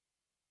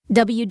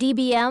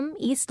WDBM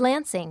East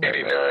Lansing.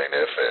 89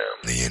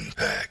 FM. The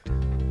Impact.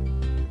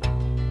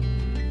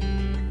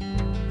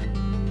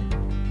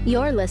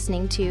 You're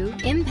listening to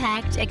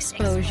Impact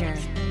Exposure.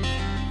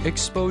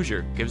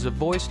 Exposure gives a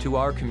voice to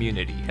our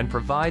community and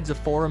provides a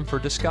forum for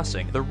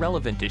discussing the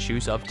relevant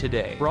issues of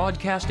today.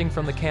 Broadcasting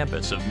from the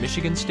campus of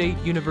Michigan State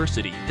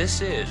University,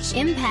 this is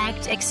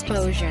Impact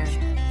Exposure.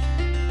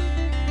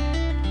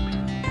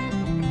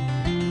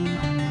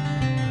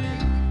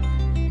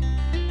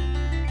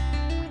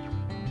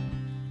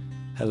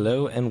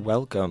 Hello and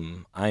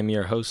welcome. I'm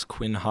your host,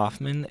 Quinn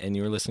Hoffman, and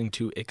you're listening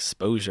to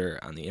Exposure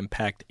on the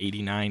Impact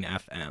 89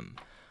 FM.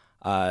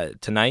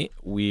 Tonight,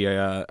 we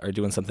are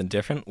doing something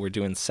different. We're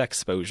doing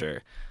Sexposure.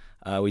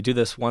 We do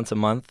this once a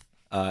month,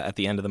 at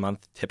the end of the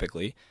month,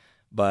 typically.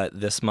 But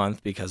this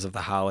month, because of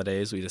the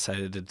holidays, we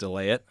decided to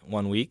delay it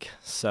 1 week.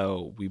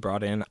 So we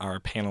brought in our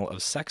panel of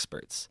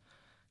sexperts.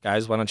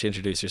 Guys, why don't you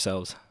introduce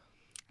yourselves?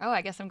 Oh,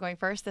 I guess I'm going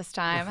first this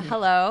time.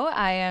 Hello,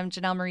 I am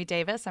Janelle Marie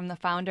Davis. I'm the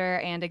founder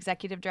and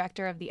executive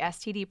director of the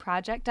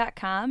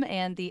STDproject.com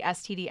and the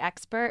STD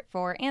expert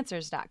for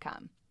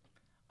Answers.com.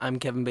 I'm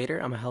Kevin Bader.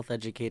 I'm a health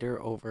educator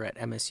over at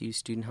MSU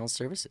Student Health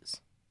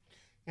Services.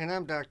 And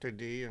I'm Dr.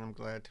 D, and I'm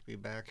glad to be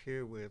back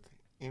here with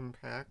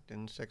Impact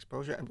and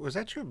Sexposure. Was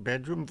that your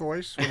bedroom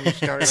voice when you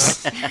started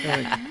off?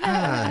 Like,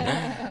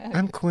 hi,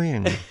 I'm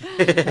Quinn.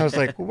 I was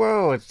like,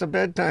 whoa, it's the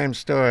bedtime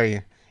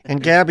story.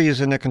 And Gabby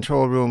is in the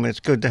control room. It's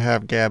good to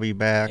have Gabby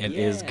back. It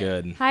is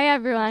good. Hi,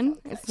 everyone.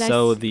 It's nice.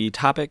 So the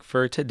topic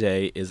for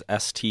today is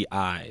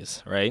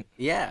STIs, right?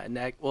 Yeah,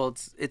 well,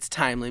 it's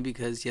timely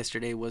because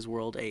yesterday was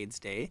World AIDS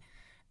Day,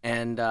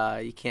 and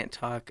you can't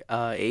talk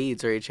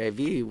AIDS or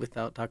HIV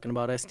without talking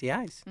about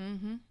STIs.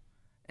 Mm-hmm.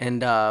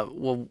 And,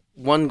 well,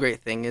 one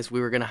great thing is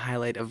we were going to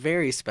highlight a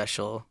very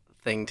special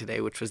thing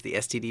today, which was the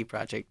STD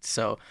Project.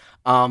 So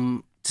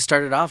to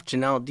start it off,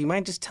 Janelle, do you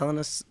mind just telling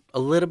us a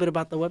little bit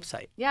about the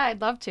website? Yeah,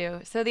 I'd love to.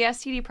 So the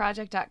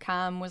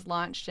STDproject.com was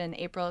launched in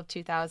April of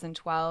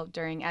 2012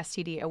 during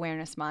STD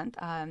Awareness Month.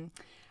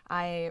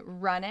 I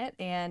run it,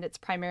 and it's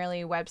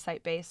primarily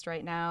website-based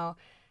right now.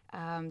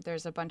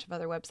 There's a bunch of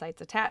other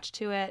websites attached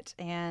to it,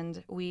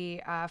 and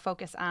we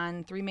focus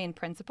on three main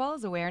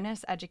principles: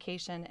 awareness,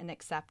 education, and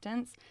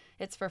acceptance.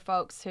 It's for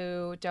folks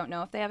who don't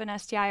know if they have an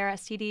STI or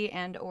STD,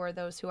 and or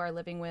those who are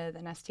living with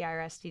an STI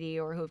or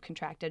STD or who have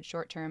contracted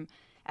short-term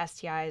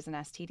STIs and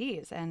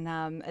STDs.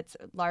 And it's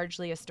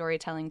largely a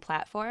storytelling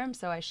platform.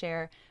 So I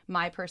share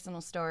my personal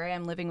story.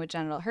 I'm living with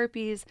genital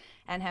herpes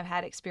and have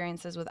had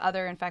experiences with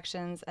other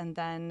infections. And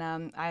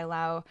then I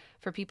allow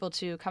for people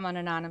to come on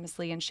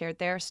anonymously and share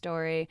their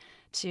story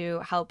to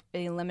help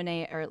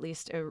eliminate or at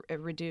least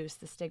reduce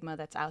the stigma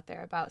that's out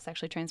there about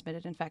sexually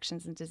transmitted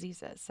infections and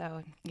diseases.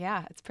 So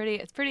yeah, it's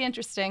pretty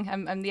interesting.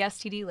 I'm the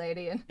STD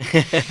lady, and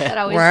that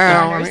always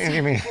wow.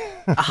 I mean,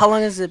 How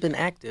long has it been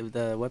active,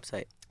 the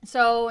website?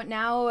 So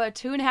now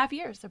 2.5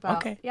 years about.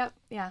 Okay. Yep.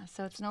 Yeah.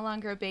 So it's no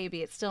longer a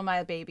baby. It's still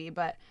my baby,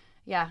 but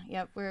yeah.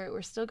 Yep.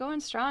 We're still going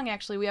strong.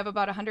 Actually, we have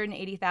about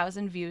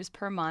 180,000 views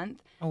per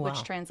month,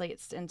 which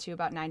translates into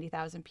about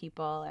 90,000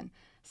 people, and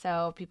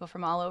so people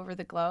from all over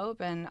the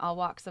globe and all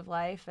walks of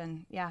life,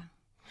 and yeah.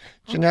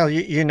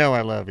 Janelle, you know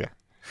I love you.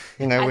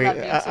 You know I love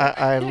you too.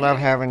 I love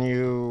having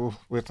you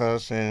with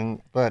us,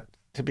 but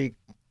to be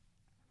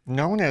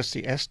known as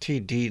the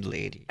STD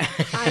lady.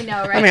 I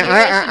know, right?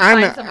 I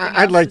mean,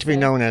 I'd like to be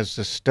known as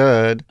the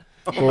stud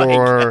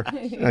or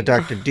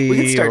Dr. D we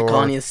can start or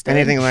calling you stud.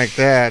 Anything like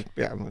that.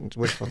 Yeah, it's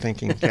wishful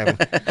thinking, Kevin.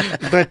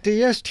 But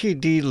the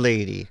STD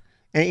lady,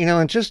 and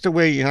and just the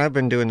way, I've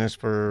been doing this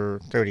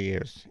for 30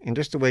 years, and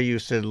just the way you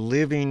said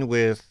living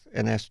with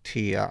an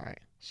STI.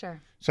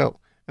 Sure. So,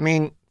 I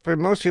mean, for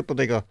most people,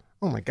 they go,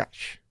 oh my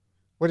gosh,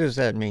 what does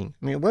that mean?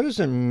 I mean, what does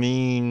it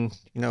mean,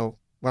 well,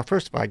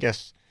 first of all, I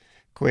guess,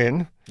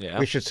 Quinn,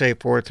 we should say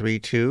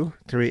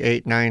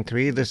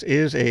 432-3893. This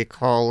is a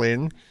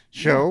call-in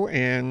show,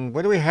 and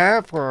what do we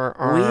have for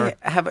our...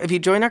 If you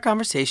join our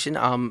conversation,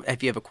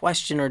 if you have a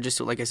question or just,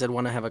 like I said,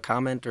 want to have a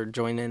comment or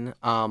join in,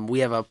 we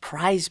have a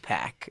prize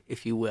pack,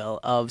 if you will,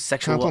 of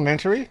sexual...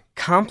 Complimentary?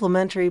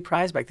 Complimentary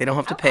prize pack. They don't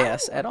have to pay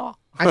us at all.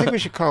 I think we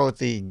should call it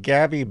the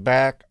Gabby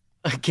Back...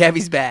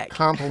 Gabby's Back.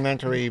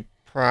 Complimentary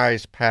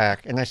prize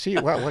pack. And I see,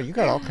 well, you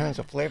got all kinds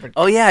of flavored...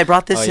 Oh, yeah, I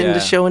brought this in to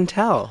show and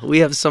tell. We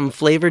have some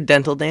flavored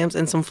dental dams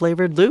and some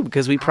flavored lube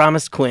because we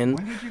promised Quinn...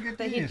 When did you get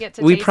That he'd get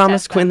to we taste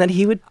promised test Quinn them. that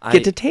he would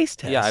get to taste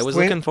test. Yeah, I was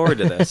looking forward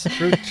to this.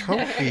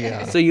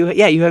 Fruitopia. So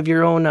you have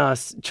your own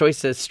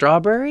choice of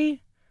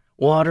strawberry,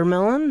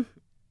 watermelon,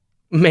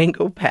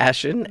 mango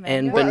passion,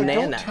 and Well,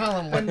 banana. don't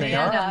tell them what they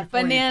are.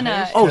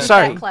 Banana. Oh, Is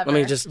sorry. that clever? Let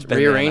me just Banana.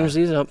 rearrange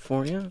these up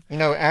for you.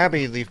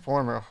 Abby, the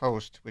former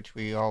host, which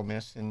we all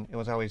miss, and it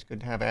was always good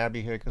to have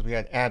Abby here because we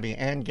had Abby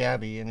and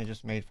Gabby, and it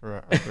just made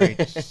for a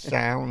great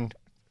sound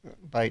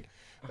bite.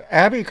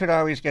 Abby could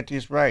always get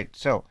these right.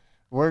 So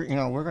We're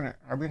gonna.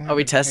 Are we Are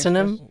we testing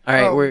him? All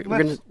right, we're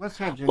gonna. Let's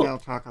have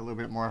Janelle talk a little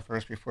bit more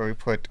first before we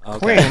put Okay.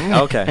 Quinn.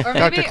 Okay. Or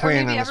Dr. maybe, Quinn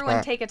on the everyone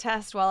spot. take a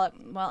test while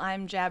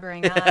I'm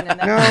jabbering on, and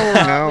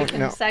then we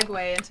can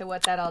segue into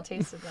what that all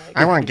tasted like.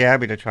 I want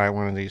Gabby to try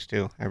one of these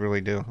too. I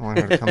really do. I want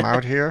her to come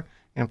out here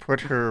and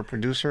put her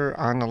producer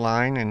on the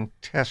line and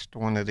test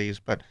one of these.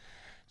 But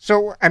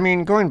so, I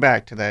mean, going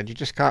back to that, you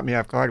just caught me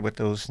off guard with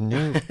those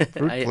new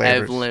fruit I've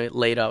flavors.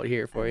 laid out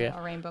here for you.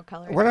 A rainbow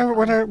color.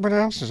 What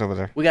else is over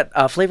there? We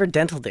got flavored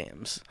dental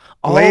dams.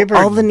 All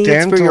Flavored the needs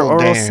for your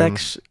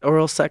dental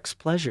oral sex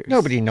pleasures.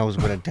 Nobody knows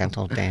what a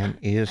dental dam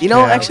is. You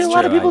know, Chad. actually, a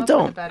lot of true. people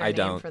don't. I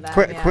don't.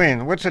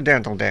 Quinn, what's a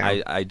dental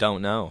dam? I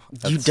don't know.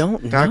 You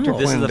don't Dr. know.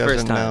 This is Quinn the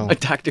first doesn't time. know.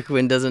 Dr.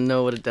 Quinn doesn't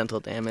know what a dental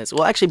dam is.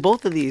 Well, actually,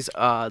 both of these,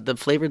 the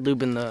flavored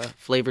lube and the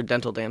flavored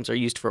dental dams, are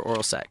used for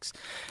oral sex.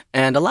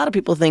 And a lot of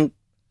people think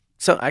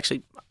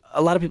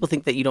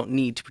that you don't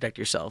need to protect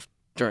yourself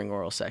during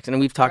oral sex. And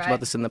we've talked Right. about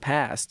this in the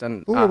past.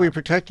 And Who are we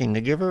protecting,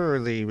 the giver or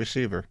the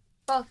receiver?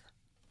 Both.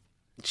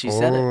 she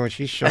said it. Oh,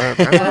 she's sharp.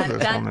 I love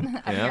this Done.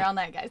 woman. I'm Yeah. here all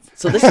night, guys.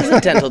 So this is a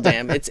dental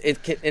dam.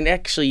 And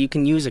actually, you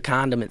can use a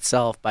condom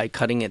itself by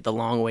cutting it the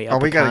long way up. Oh,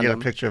 we got got to get a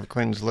picture of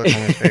Quinn's look on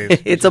his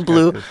face. It's a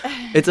blue. She's got this-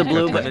 It's a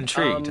blue. I'm but,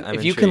 intrigued. I'm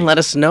if you can intrigued. let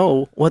us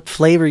know what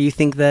flavor you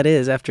think that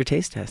is after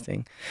taste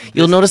testing,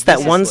 you'll notice that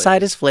this one is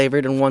side is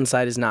flavored and one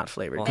side is not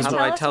flavored. Well, 'Cause how do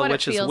tell I us tell what it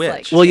which is feels which?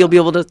 like. Well, you'll be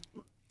able to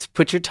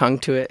put your tongue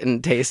to it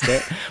and taste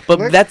it.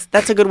 But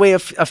that's a good way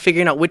of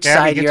figuring out which Gabby,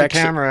 side get you're the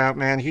actually. camera out,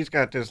 man. He's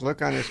got this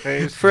look on his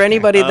face. For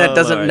anybody that Oh,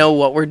 doesn't Lord. know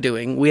what we're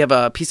doing, we have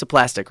a piece of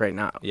plastic right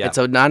now. Yeah. It's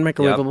a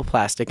non-microwavable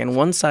plastic, and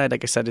one side,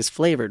 like I said, is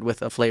flavored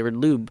with a flavored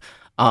lube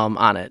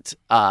on it,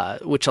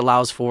 which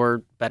allows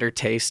for better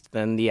taste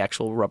than the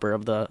actual rubber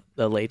of the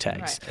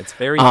latex. Right. It's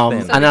very Um,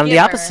 thin. So And the on the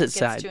giver opposite gets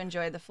side- to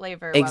enjoy the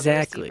flavor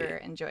Exactly. while the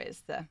receiver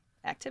enjoys the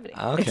activity.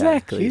 Okay.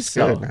 Exactly. She's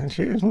so, good, man.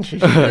 She isn't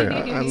she?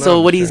 I so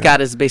love what he's Chad.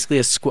 got is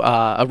basically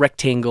a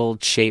rectangle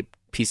shaped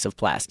piece of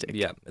plastic.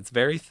 Yeah, it's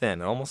very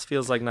thin. It almost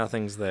feels like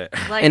nothing's there.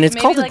 Like, And it's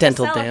maybe called a like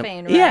dental dam.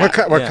 cellophane Yeah.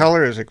 wrap. What Yeah.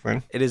 color is it,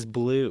 Quinn? It is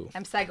blue.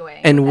 I'm segueing.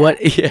 And with what?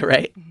 that. Yeah,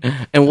 right.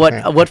 And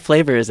what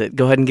flavor is it?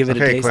 Go ahead and give it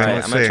a Okay, taste. Quinn. All right,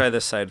 let's I'm gonna see. try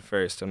this side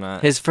first. I'm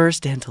not. His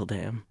first dental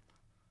dam.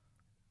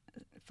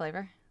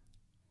 Flavor?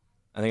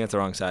 I think it's the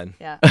wrong side.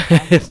 Yeah.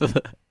 Okay.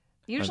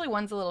 Usually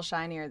one's a little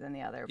shinier than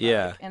the other. But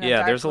Yeah, like in a yeah,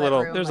 dark there's a lit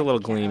little- room, there's a like,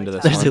 little you can't gleam to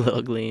really this tell. There's a one.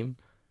 little gleam.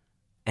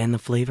 And the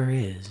flavor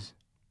is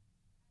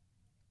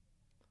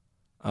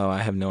Oh, I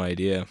have no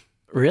idea.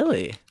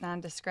 really.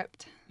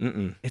 Nondescript.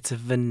 Mm-mm. It's a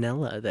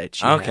vanilla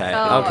that you Okay,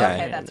 have Oh, okay.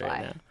 okay, that's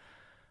why.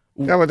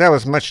 That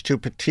was much too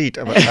petite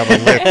of a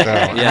lick, though.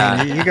 Yeah.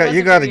 I mean, you Wasn't got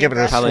to very give it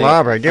a Probably-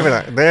 slobber. Give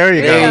it a. There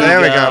you go.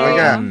 There we go. We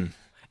got. Mm.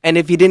 And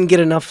if you didn't get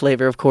enough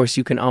flavor, of course,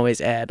 you can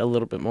always add a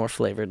little bit more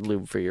flavored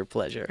lube for your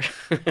pleasure.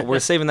 We're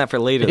saving that for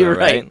later, though,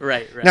 right?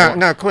 right.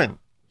 Now, Quinn.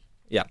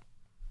 Yeah.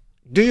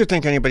 Do you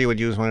think anybody would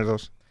use one of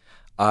those?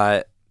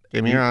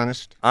 Give me your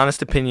honest.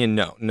 Honest opinion,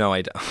 no,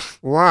 I don't.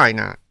 Why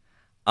not?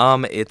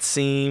 It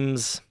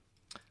seems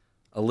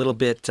a little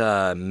bit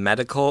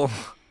medical.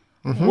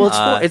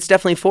 Well, it's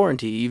definitely foreign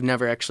to you. You've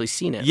never actually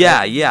seen it. Yeah,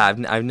 right? yeah,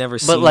 I've never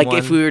seen. But like, one.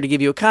 if we were to give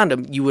you a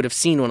condom, you would have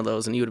seen one of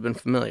those, and you would have been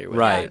familiar with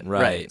Right, it.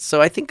 right.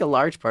 So I think a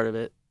large part of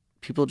it,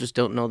 people just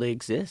don't know they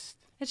exist.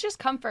 It's just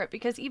comfort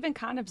because even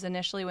condoms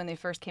initially, when they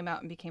first came out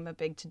and became a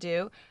big to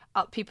do,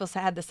 people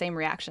had the same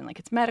reaction. Like,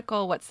 it's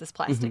medical. What's this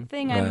plastic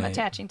thing I'm Right.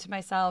 attaching to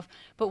myself?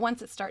 But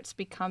once it starts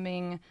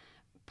becoming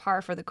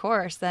par for the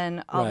course,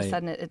 then all of a Right.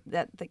 sudden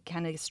that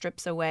kind of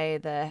strips away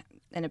the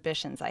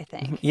inhibitions, I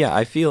think. Yeah,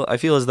 I feel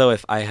as though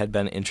if I had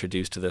been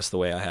introduced to this the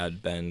way I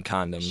had been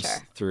condoms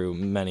Sure. through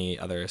many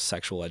other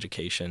sexual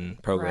education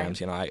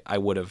programs, Right. I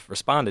would have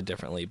responded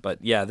differently. But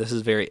yeah, this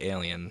is very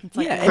alien. It's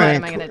like, Yeah, what Quinn,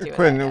 am I going to do with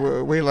Quinn,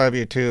 that? we love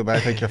you too, but I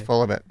think you're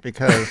full of it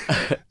because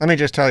let me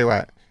just tell you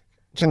what,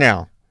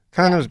 Janelle.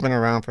 Condoms been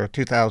around for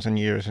 2,000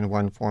 years in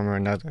one form or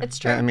another. It's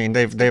true. I mean,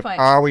 they've point.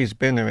 always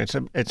been there.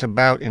 It's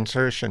about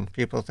insertion.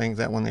 People think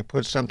that when they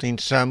put something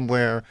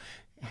somewhere,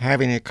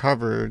 having it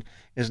covered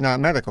is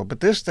not medical. But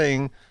this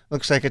thing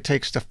looks like it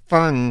takes the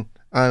fun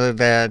out of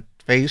that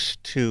face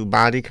to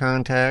body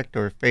contact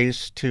or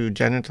face to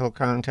genital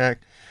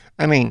contact.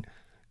 I mean,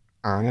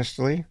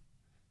 honestly,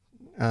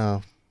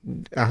 I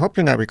hope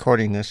you're not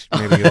recording this.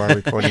 Maybe you are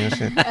recording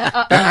this.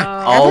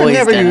 I would Always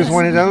never Dennis. use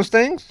one of those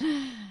things.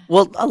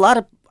 Well,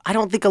 I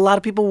don't think a lot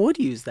of people would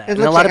use that. It And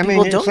a looks lot like, of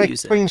people it's don't like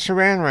use it. putting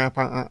saran wrap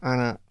on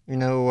a,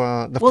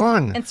 the Well,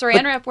 fun. And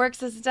saran wrap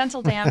works as a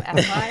dental dam,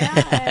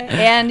 FYI.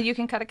 And you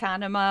can cut a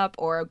condom up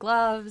or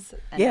gloves.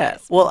 And Yeah.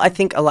 nice. Well, I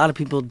think a lot of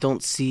people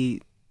don't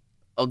see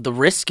the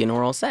risk in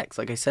oral sex.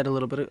 Like I said a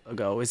little bit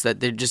ago, is that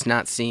they're just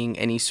not seeing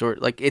any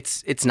sort. Like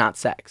it's not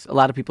sex. A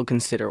lot of people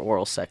consider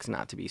oral sex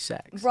not to be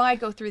sex. Why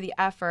go through the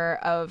effort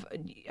of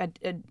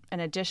an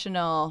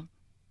additional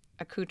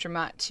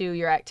accoutrement to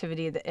your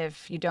activity that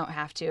if you don't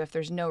have to, if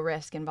there's no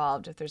risk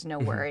involved, if there's no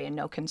worry and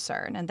no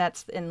concern. And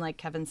that's in, like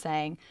Kevin's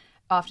saying,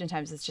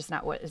 oftentimes it's just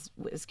not what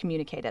is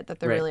communicated, that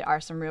there Right. really are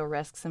some real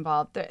risks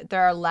involved.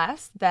 There are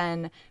less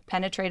than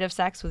penetrative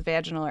sex with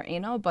vaginal or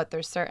anal, but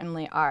there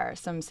certainly are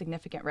some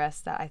significant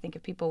risks that I think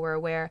if people were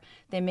aware,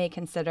 they may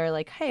consider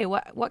like, hey,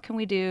 what can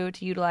we do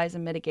to utilize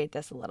and mitigate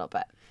this a little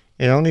bit?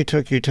 It only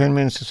took you 10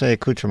 minutes to say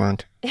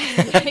accoutrement. You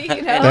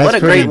know? That's What a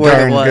pretty great word it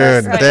darn was.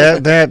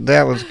 good. Right.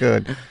 That was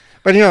good.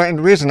 But, you know, and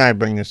the reason I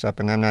bring this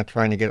up, and I'm not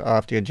trying to get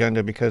off the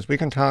agenda, because we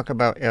can talk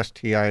about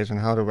STIs and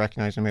how to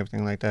recognize them,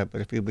 everything like that, but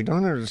if we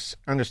don't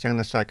understand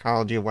the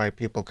psychology of why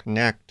people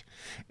connect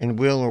and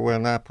will or will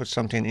not put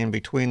something in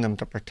between them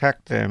to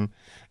protect them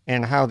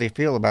and how they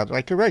feel about it,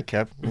 like you're right,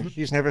 Kev,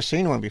 he's never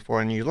seen one before,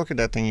 and you look at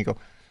that thing, you go,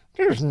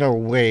 there's no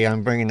way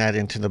I'm bringing that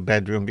into the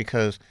bedroom,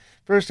 because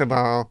first of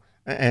all,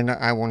 and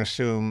I won't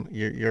assume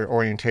your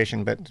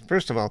orientation, but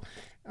first of all,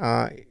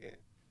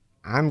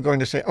 I'm going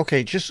to say,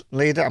 okay, just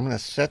lay there. I'm going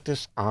to set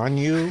this on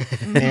you,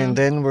 and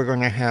then we're going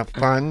to have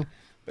fun.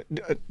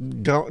 But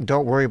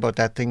don't worry about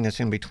that thing that's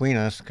in between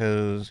us,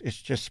 because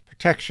it's just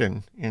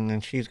protection. And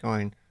then she's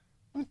going,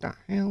 what the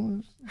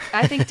hell?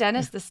 I think,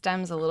 Dennis, this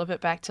stems a little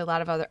bit back to a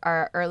lot of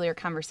our earlier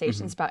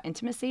conversations about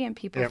intimacy, and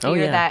people Yep. fear Oh,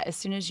 yeah. that as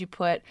soon as you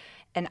put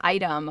an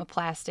item, a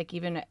plastic,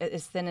 even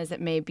as thin as it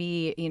may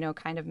be, you know,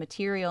 kind of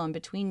material in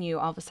between you,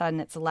 all of a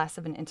sudden it's less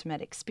of an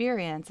intimate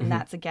experience. And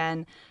that's,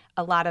 again,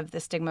 a lot of the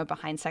stigma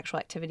behind sexual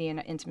activity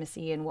and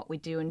intimacy and what we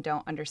do and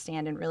don't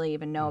understand and really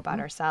even know about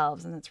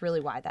ourselves. And that's really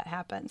why that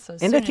happens. So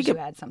as And soon I think as you it-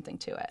 add something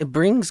to it. It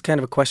brings kind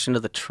of a question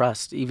to the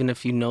trust, even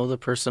if you know the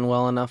person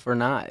well enough or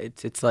not.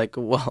 It's like,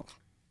 well,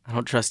 I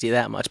don't trust you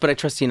that much, but I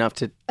trust you enough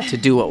to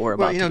do what we're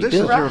about Well, you know, to be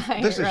this is doing.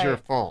 your this is your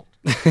Right. fault.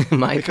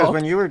 My Because fault.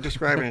 when you were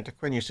describing it to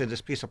Quinn, you said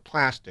this piece of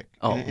plastic.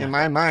 Oh, And in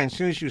my mind, as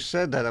soon as you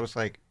said that, I was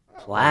like,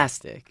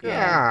 Plastic.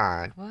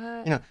 God.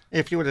 What? You know,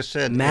 if you would have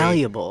said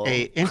Malleable.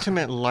 a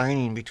intimate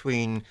lining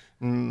between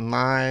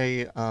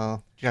my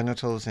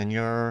genitals and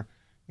your,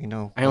 you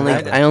know, I only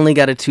whatever. I only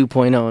got a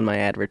 2.0 in my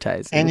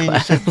advertising And then you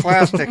class. said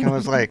plastic, and I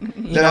was like,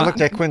 then I know, looked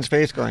at Quinn's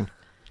face, going,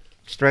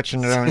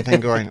 stretching it out, and then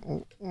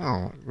going,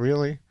 oh,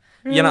 really?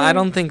 You know, I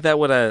don't think that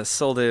would have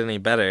sold it any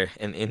better.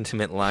 An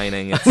intimate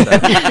lining. It's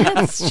that.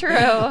 That's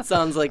true.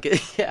 Sounds like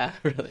it. Yeah,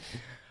 really.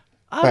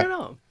 I But- don't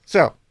know.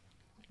 So,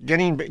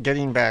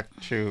 getting back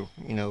to,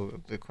 you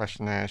know, the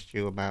question I asked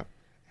you about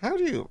how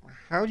do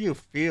you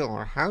feel,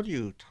 or how do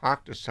you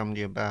talk to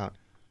somebody about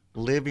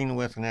living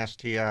with an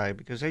STI?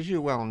 Because as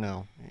you well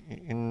know,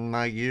 in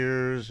my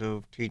years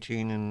of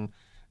teaching and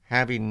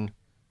having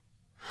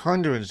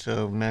hundreds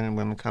of men and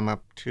women come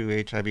up to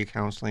HIV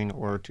counseling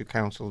or to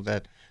counsel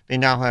that they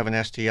now have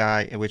an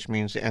STI, which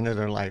means the end of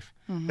their life.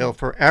 They'll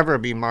forever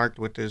be marked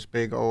with this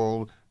big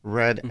old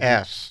red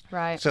S.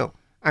 Right. So,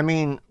 I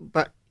mean,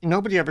 but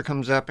nobody ever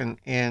comes up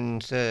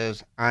and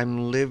says,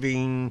 I'm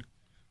living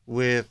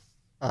with,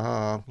 you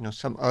know,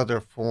 some other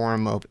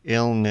form of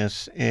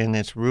illness and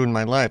it's ruined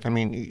my life. I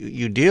mean,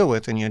 you deal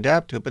with and you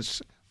adapt to it,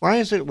 but why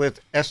is it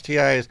with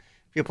STIs,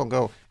 people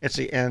go, it's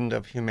the end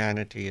of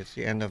humanity, it's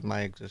the end of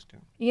my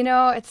existence? You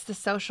know, it's the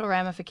social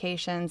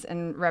ramifications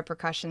and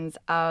repercussions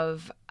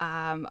of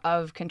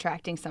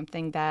contracting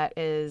something that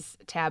is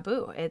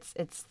taboo.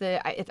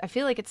 I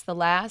feel like it's the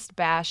last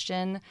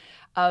bastion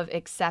of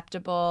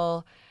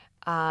acceptable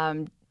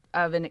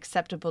of an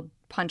acceptable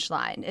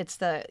punchline. It's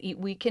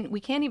we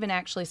can't even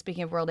actually,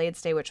 speaking of World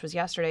AIDS Day, which was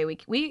yesterday,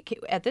 we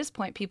at this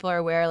point people are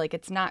aware, like,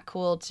 it's not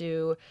cool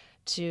to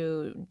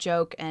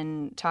joke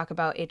and talk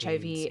about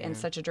HIV in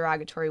such a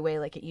derogatory way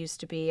like it used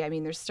to be. I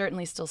mean, there's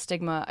certainly still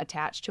stigma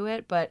attached to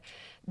it, but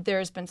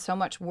there's been so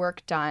much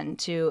work done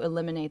to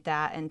eliminate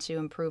that and to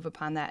improve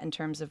upon that in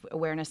terms of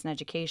awareness and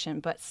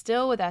education. But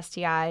still with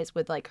STIs,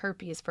 with like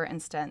herpes, for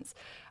instance,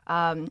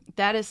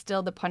 that is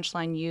still the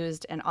punchline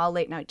used in all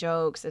late night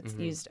jokes. It's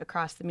used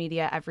across the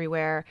media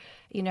everywhere,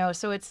 you know,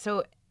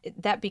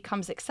 that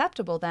becomes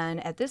acceptable then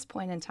at this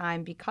point in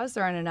time, because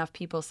there aren't enough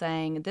people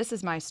saying, this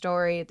is my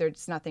story,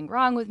 there's nothing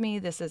wrong with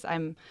me,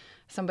 I'm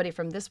somebody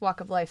from this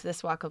walk of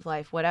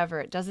life, whatever.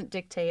 It doesn't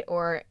dictate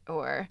or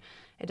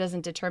it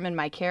doesn't determine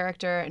my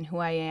character and who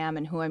I am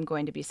and who I'm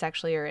going to be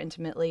sexually or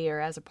intimately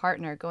or as a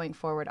partner going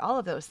forward, all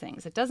of those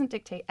things. It doesn't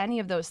dictate any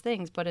of those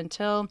things, but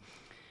until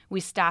we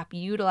stop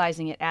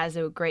utilizing it as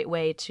a great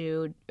way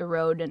to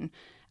erode and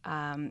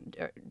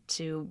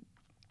to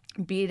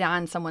beat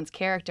on someone's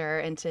character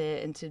and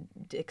to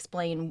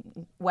explain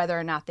whether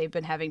or not they've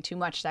been having too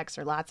much sex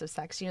or lots of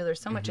sex. You know, there's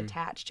so much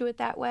attached to it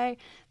that way.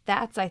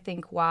 That's, I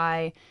think,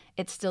 why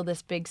it's still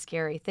this big,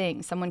 scary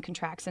thing. Someone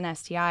contracts an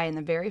STI, and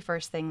the very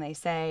first thing they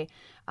say,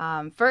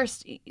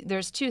 first,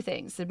 there's two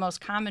things. The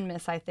most common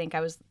myth, I think, I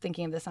was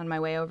thinking of this on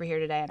my way over here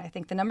today, and I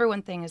think the number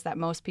one thing is that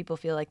most people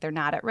feel like they're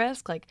not at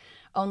risk. Like,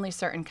 only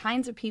certain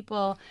kinds of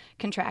people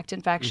contract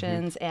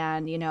infections,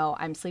 and, you know,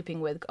 I'm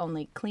sleeping with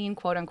only clean,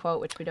 quote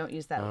unquote, which we don't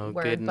use that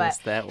word, goodness,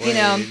 but, that you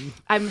know, word.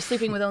 I'm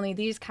sleeping with only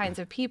these kinds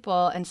of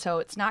people, and so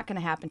it's not going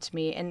to happen to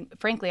me. And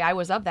frankly, I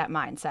was of that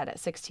mindset at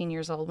 16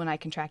 years old when I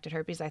contracted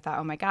herpes. I thought,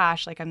 oh my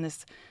gosh, like, I'm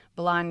this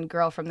blonde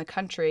girl from the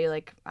country.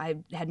 Like, I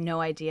had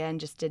no idea and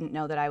just didn't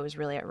know that I was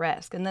really at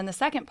risk. And then the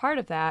second part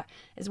of that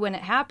is when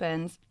it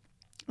happens,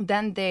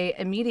 then they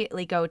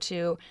immediately go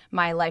to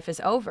my life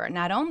is over.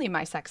 Not only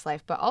my sex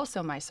life, but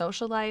also my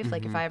social life.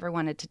 Like if I ever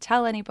wanted to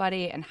tell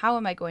anybody, and how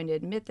am I going to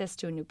admit this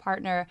to a new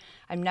partner?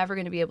 I'm never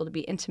going to be able to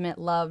be intimate,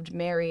 loved,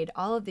 married.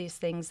 All of these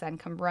things then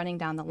come running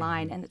down the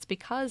line. And it's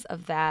because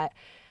of that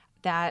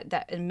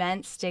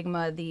immense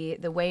stigma,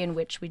 the way in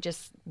which we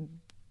just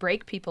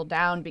break people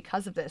down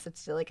because of this.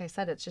 It's like I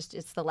said,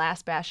 it's the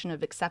last bastion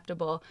of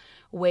acceptable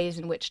ways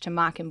in which to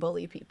mock and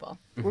bully people.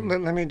 Well,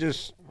 let me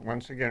just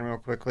once again real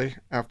quickly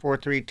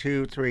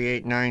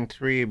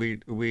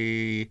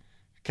 432-3893.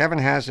 Kevin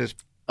has his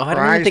I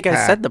don't even think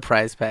I said the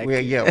prize pack.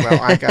 Yeah, well,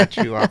 I got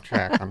you off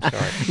track. I'm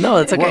sorry. No,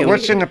 it's okay.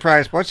 What's in the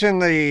prize? What's in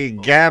the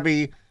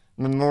Gabby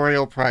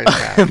Memorial Prize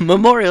pack?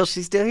 Memorial,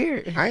 she's still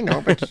here. I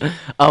know, but it's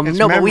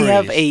but we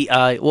have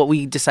memories. what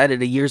we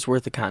decided a year's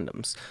worth of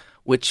condoms,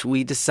 which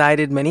we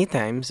decided many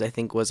times, I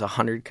think was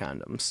 100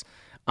 condoms.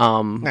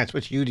 That's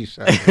what you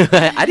decided.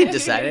 I didn't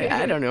decide it.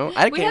 I don't know.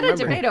 I We can't had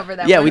a remember. debate over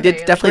that. Yeah, one we did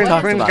day. definitely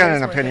talk Quinn's about got it.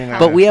 an opinion on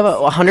But it. we have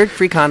 100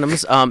 free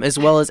condoms, as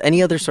well as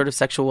any other sort of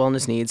sexual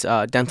wellness needs,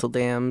 dental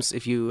dams.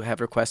 If you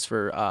have requests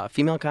for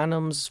female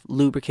condoms,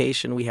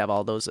 lubrication, we have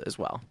all those as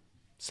well.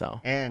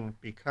 So. And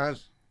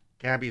because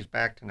Gabby's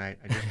back tonight,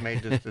 I just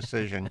made this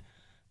decision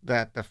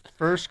that the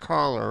first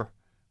caller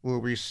will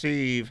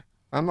receive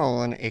from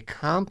Olin a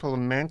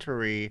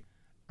complimentary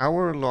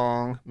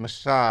hour-long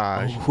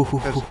massage.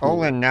 Because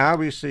Olin now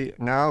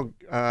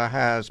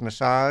has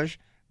massage,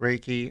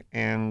 Reiki,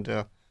 and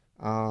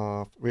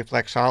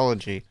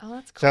reflexology. Oh,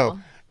 that's cool. So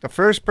the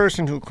first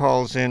person who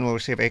calls in will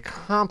receive a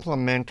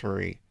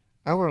complimentary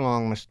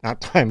hour-long,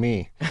 not by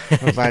me,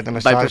 but by the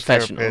massage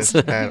professionals.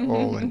 therapist at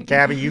Olin.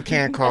 Gabby, you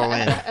can't call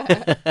in.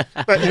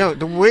 But,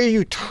 the way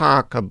you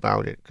talk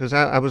about it, because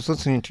I was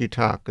listening to you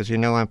talk, because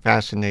I'm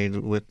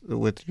fascinated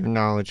with your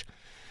knowledge,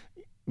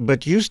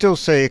 but you still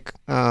say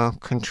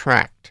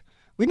contract.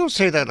 We don't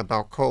say that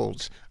about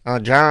colds.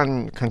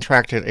 John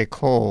contracted a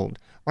cold.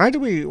 Why do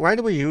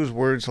we use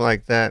words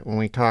like that when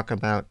we talk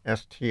about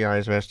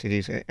STIs or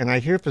STDs? And I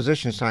hear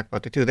physicians talk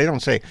about it too. They don't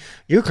say,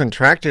 you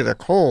contracted a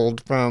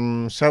cold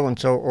from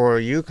so-and-so or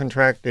you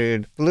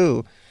contracted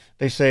flu.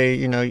 They say,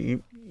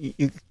 you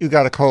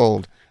got a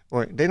cold.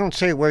 Or they don't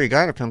say where you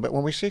got it from, but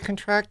when we say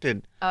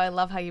contracted. Oh, I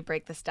love how you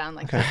break this down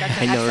like this. That's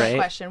an I know, excellent right?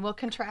 question. Well,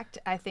 contract,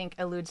 I think,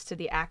 alludes to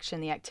the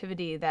action, the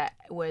activity that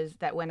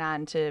went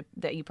on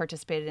that you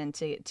participated in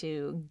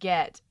to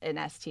get an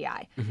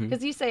STI.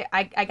 Because you say,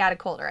 I got a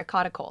cold or I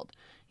caught a cold.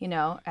 You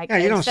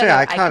don't say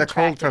I caught a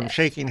cold from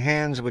shaking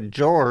hands with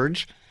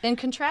George. And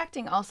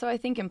contracting also, I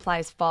think,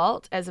 implies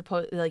fault, as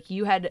opposed like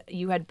you had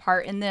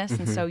part in this,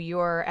 and so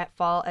you're at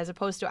fault. As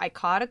opposed to I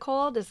caught a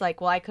cold is like,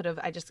 well,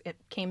 it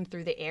came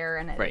through the air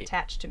and it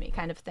attached to me,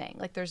 kind of thing.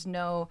 Like there's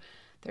no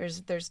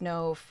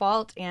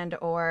fault and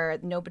or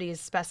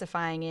nobody's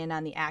specifying in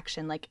on the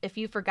action. Like if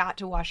you forgot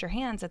to wash your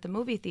hands at the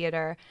movie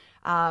theater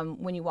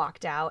when you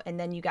walked out and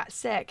then you got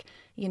sick,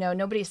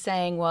 nobody's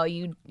saying, well,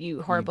 you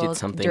horrible,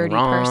 dirty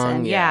wrong,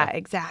 person. yeah. Yeah,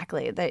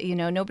 exactly. That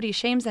nobody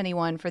shames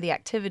anyone for the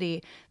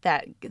activity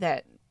that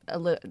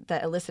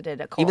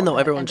elicited a cold. Even though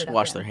that everyone ended should up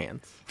wash in. their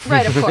hands.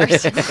 Right, of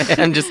course.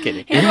 I'm just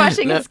kidding. Hand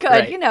washing is good,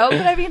 right.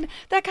 But I mean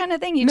that kind of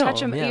thing. You No,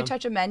 touch yeah. you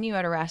touch a menu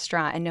at a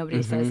restaurant and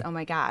nobody says, "Oh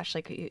my gosh,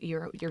 like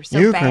you're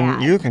so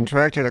bad." You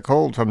contracted a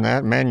cold from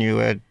that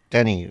menu at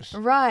Denny's.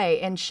 Right,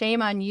 and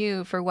shame on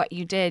you for what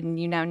you did, and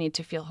you now need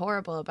to feel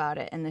horrible about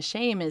it. And the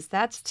shame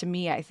that's to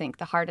me, I think,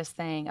 the hardest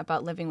thing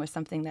about living with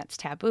something that's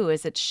taboo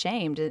is it's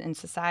shamed, and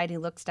society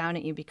looks down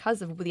at you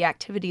because of the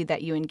activity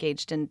that you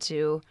engaged in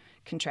to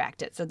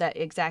contract it. So that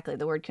exactly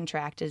the word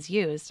contract is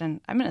used,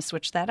 and I'm going to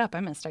switch that up.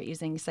 I'm going to start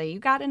say you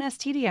got an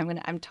STD.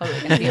 I'm totally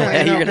going to be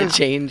aware. You're going to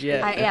change,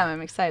 yeah. I am.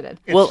 I'm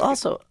excited. Well,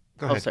 also,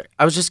 Go ahead. sorry.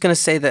 I was just going to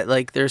say that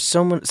like there's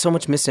so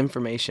much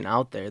misinformation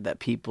out there that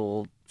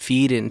people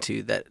feed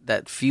into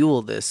that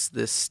fuel this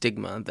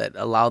stigma that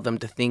allow them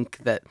to think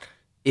that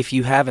if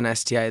you have an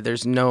STI,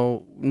 there's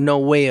no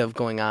way of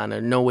going on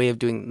or no way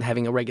of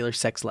having a regular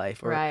sex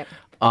life. Or, Right.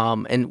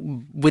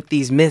 And with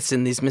these myths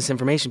and these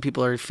misinformation,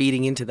 people are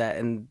feeding into that,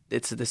 and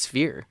it's this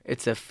fear.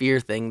 It's a fear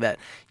thing that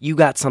you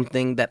got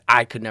something that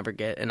I could never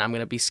get, and I'm going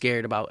to be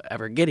scared about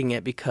ever getting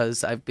it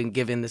because I've been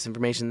given this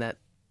information that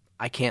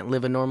I can't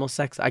live a normal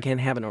sex. I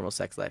can't have a normal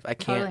sex life. I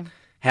can't Totally.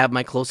 have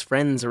my close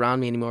friends around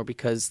me anymore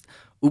because,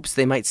 oops,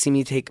 they might see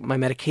me take my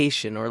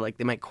medication or like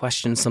they might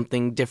question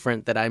something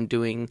different that I'm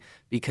doing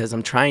because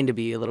I'm trying to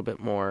be a little bit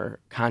more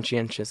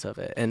conscientious of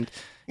it. And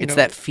it's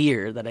that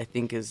fear that I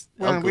think is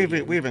ugly.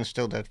 We've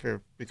instilled that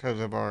fear because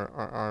of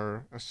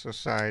our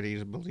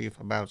society's belief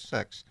about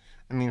sex.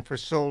 I mean, for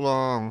so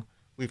long,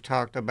 we've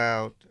talked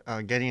about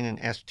getting an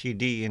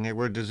STD, and they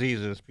were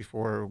diseases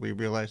before we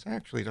realized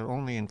actually they're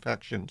only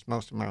infections.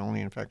 Most of them are only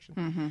infections.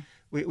 Mm-hmm.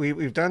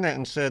 We've done that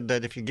and said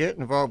that if you get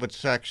involved with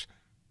sex,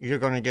 you're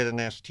going to get an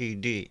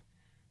STD.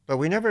 But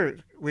we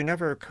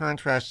never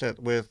contrast that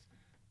with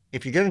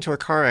if you get into a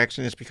car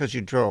accident, it's because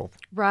you drove.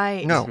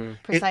 Right. No.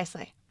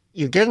 Precisely.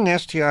 you get an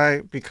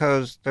STI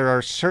because there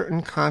are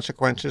certain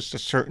consequences to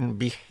certain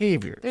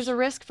behaviors. There's a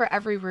risk for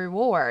every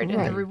reward, and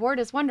the Right. reward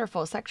is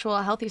wonderful.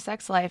 A healthy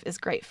sex life is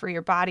great for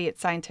your body. It's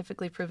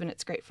scientifically proven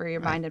it's great for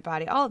your mind and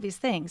body, all of these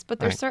things. But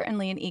there's Right.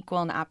 certainly an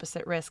equal and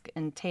opposite risk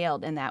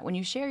entailed in that. When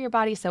you share your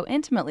body so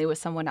intimately with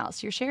someone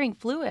else, you're sharing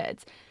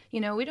fluids. You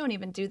know, we don't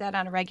even do that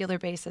on a regular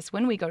basis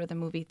when we go to the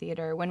movie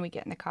theater, when we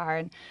get in the car.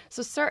 And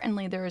so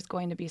certainly there is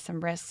going to be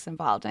some risks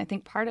involved. And I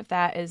think part of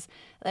that is,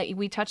 like,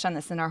 we touched on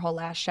this in our whole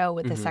last show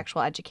with the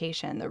sexual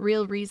education. The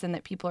real reason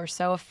that people are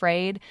so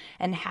afraid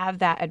and have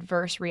that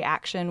adverse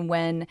reaction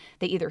when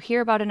they either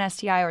hear about an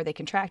STI or they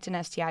contract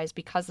an STI is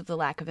because of the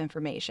lack of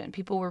information.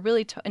 People were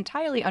really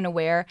entirely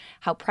unaware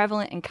how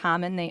prevalent and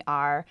common they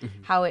are,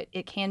 how it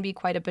can be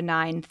quite a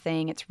benign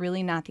thing. It's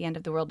really not the end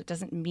of the world. It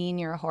doesn't mean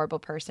you're a horrible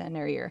person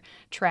or you're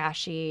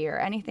trashy or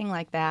anything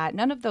like that.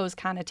 None of those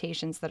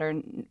connotations that are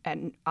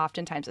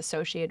oftentimes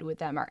associated with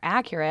them are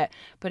accurate.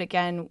 But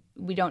again,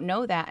 we don't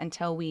know that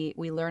until we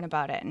learn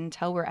about it and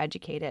until we're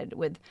educated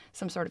with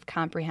some sort of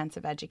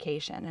comprehensive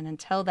education and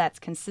until that's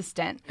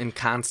consistent. And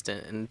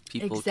constant, and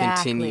people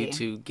Exactly. continue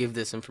to give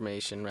this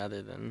information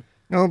rather than...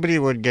 Nobody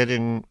would get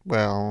in,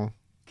 well,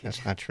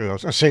 that's not true. I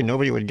was going to say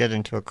nobody would get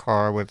into a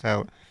car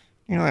without,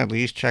 at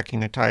least checking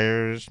the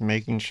tires,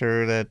 making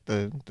sure that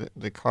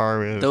the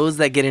car is... Those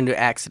that get into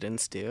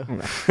accidents do.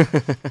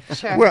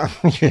 Sure. Well,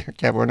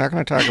 yeah, we're not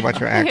going to talk about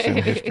your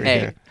accident history Hey.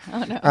 here.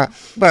 Oh, no.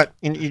 But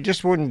you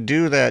just wouldn't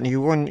do that, and you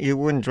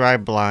wouldn't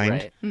drive blind.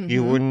 Right.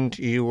 You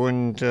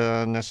wouldn't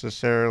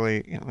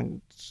necessarily.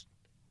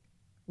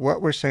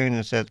 What we're saying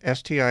is that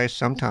STIs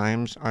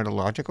sometimes are the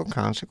logical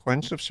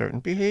consequence of certain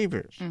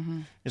behaviors.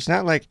 It's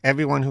not like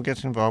everyone who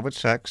gets involved with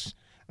sex.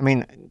 I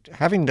mean,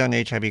 having done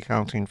HIV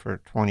counseling for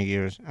 20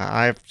 years,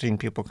 I've seen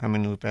people come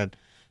in who've had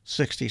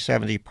 60,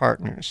 70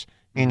 partners,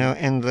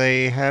 and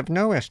they have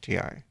no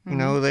STI.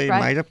 They Right.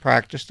 might have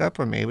practiced up,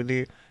 or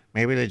maybe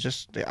they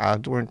just, the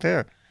odds weren't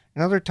there.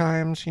 And other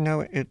times,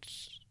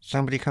 it's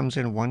somebody comes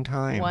in one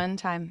time. One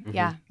time.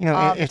 Yeah.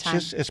 All the It's time.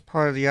 just, it's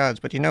part of the odds.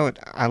 But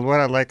what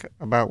I like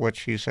about what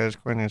she says,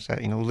 Quinn, is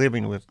that,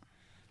 living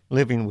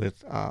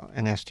with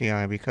an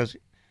STI, because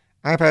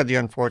I've had the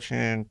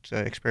unfortunate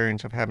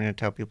experience of having to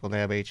tell people they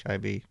have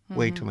HIV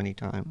way too many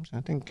times. I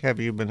think, Kev,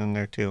 you've been in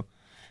there too.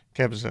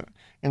 Kev's,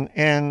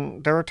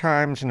 and there were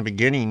times in the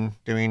beginning,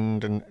 during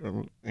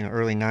the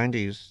early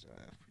 90s,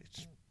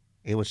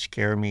 it would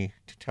scare me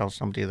to tell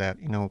somebody that,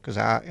 because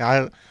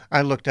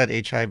I looked at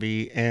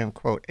HIV and,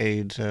 quote,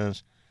 AIDS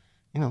as,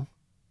 you're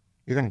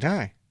going to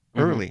die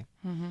early.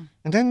 And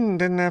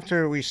then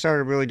after we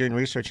started really doing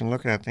research and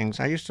looking at things,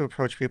 I used to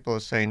approach people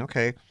as saying,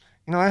 okay,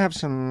 I have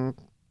some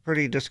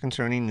pretty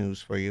disconcerting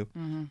news for you.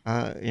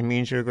 It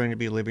means you're going to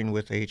be living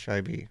with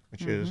HIV,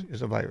 which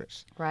is a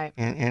virus. Right.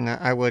 And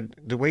I would,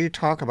 the way you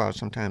talk about it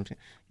sometimes,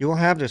 you will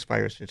have this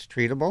virus. It's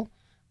treatable.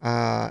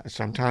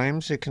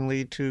 Sometimes it can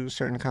lead to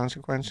certain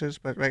consequences,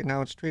 but right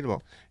now it's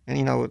treatable. And,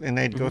 and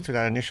they'd go through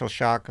that initial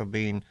shock of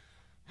being,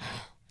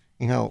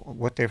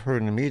 what they've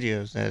heard in the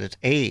media is that it's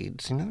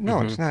AIDS.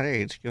 No, it's not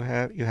AIDS. You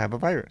have a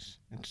virus.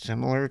 It's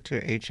similar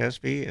to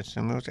HSV. It's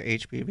similar to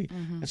HPV.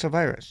 It's a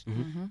virus.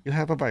 You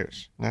have a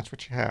virus, and that's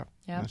what you have.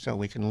 Yep. So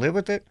we can live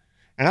with it.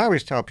 And I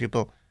always tell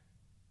people,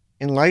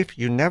 in life,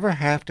 you never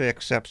have to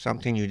accept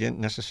something you didn't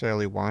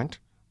necessarily want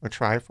or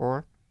try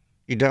for.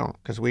 You don't,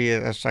 because we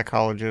as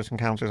psychologists and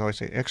counselors always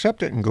say,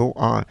 accept it and go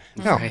on.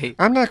 No, Right.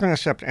 I'm not going to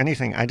accept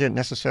anything I didn't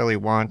necessarily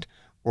want,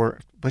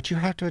 but you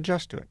have to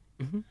adjust to it.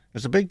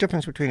 There's a big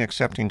difference between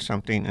accepting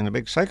something and a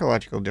big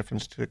psychological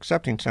difference to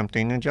accepting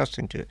something and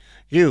adjusting to it.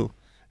 You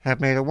have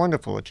made a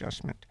wonderful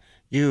adjustment.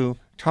 You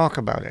talk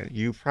about it.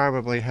 You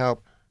probably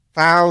help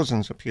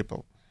thousands of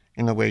people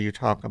in the way you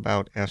talk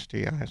about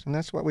STIs, and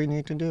that's what we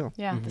need to do.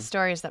 Yeah, the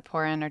stories that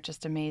pour in are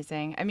just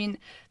amazing. I mean,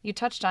 you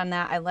touched on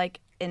that. I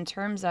like, in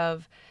terms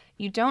of,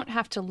 you don't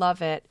have to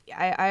love it.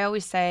 I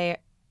always say,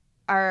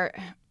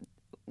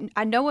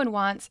 no one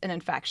wants an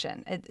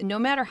infection. No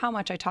matter how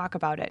much I talk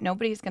about it,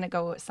 nobody's going to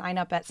go sign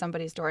up at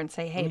somebody's door and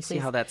say, "Hey, Let me please." see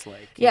how that's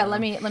like. Yeah,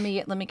 let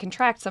me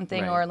contract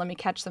something, Right. or let me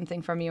catch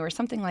something from you, or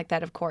something like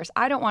that. Of course,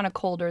 I don't want a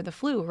cold or the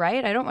flu,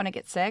 right? I don't want to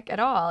get sick at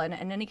all, on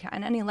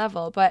any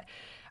level. But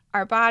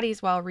our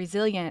bodies, while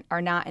resilient,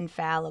 are not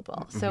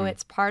infallible. So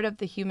it's part of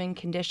the human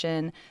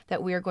condition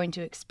that we are going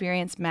to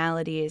experience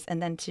maladies,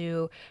 and then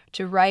to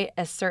write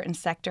a certain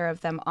sector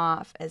of them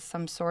off as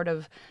some sort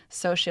of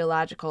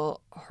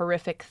sociological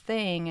horrific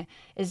thing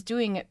is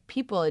doing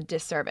people a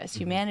disservice,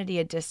 humanity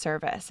a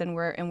disservice, and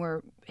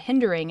we're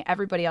hindering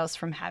everybody else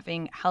from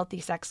having healthy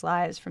sex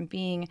lives, from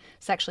being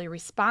sexually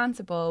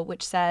responsible,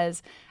 which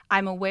says,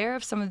 I'm aware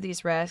of some of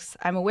these risks,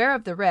 I'm aware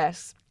of the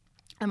risks,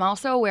 I'm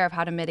also aware of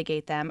how to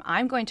mitigate them.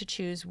 I'm going to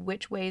choose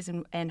which ways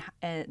and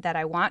that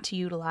I want to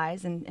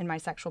utilize in my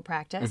sexual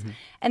practice.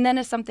 And then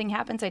if something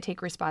happens, I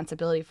take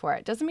responsibility for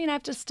it. Doesn't mean I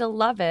have to still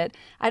love it.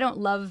 I don't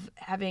love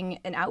having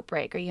an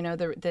outbreak or,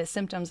 the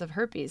symptoms of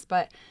herpes,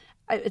 but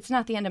it's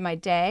not the end of my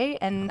day,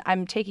 and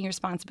I'm taking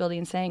responsibility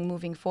and saying,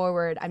 moving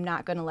forward, I'm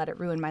not going to let it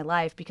ruin my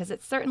life, because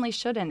it certainly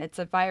shouldn't. It's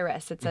a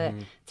virus. It's a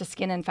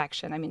skin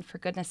infection. I mean, for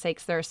goodness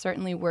sakes, there are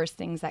certainly worse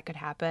things that could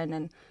happen,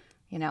 and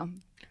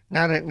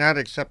Not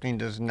accepting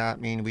does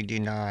not mean we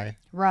deny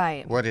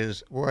right. what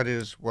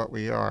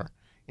we are.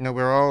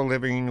 We're all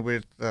living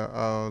with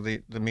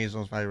the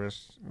measles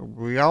virus.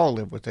 We all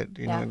live with it.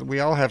 We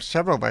all have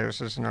several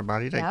viruses in our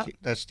body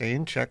that stay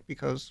in check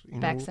because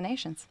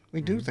vaccinations. We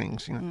do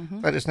things.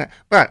 But it's not.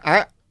 But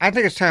I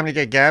think it's time to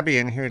get Gabby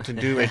in here to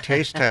do a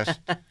taste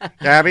test.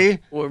 Gabby,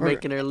 we're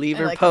making her leave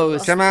her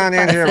post. Come on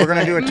in here. We're going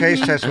to do a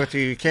taste test with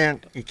you. You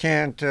can't.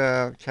 Kevin,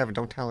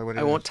 don't tell her what it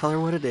is. I won't tell her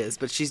what it is,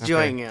 but she's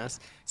joining us.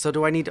 So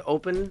do I need to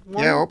open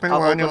one? Yeah, open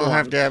one, and we'll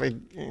have Gabby.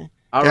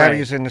 All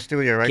Gabby's right. in the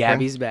studio, right?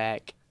 Gabby's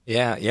back.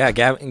 Yeah.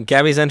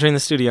 Gabby's entering the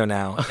studio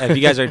now. If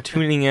you guys are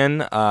tuning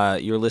in,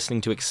 you're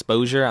listening to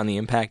Exposure on the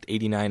Impact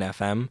 89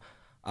 FM.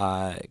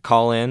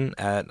 Call in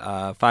at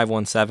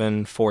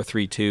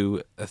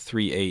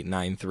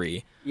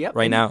 517-432-3893. Yep.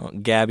 Right now,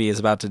 Gabby is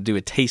about to do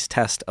a taste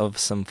test of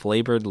some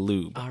flavored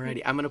lube.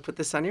 Alrighty, I'm going to put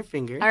this on your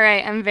finger. All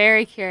right, I'm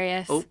very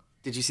curious. Oh,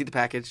 did you see the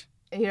package?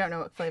 You don't know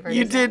what flavor it is.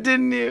 You did,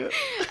 didn't you?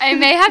 I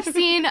may have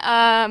seen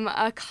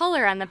a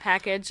color on the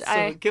package.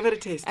 So give it a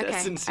taste test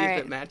Okay, and see if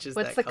it matches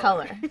What's that the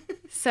color?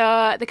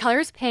 So the color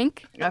is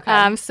pink.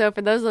 Okay. So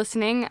for those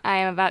listening, I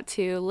am about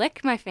to lick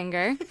my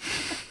finger.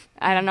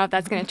 I don't know if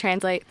that's going to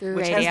translate through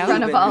Which has radio. In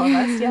front of all of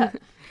us, yeah.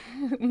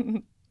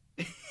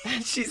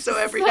 She's so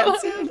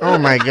apprehensive. Oh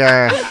my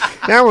gosh,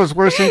 that was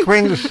worse than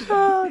Quinn's.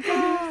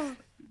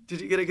 Did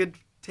you get a good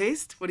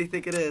taste? What do you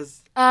think it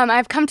is?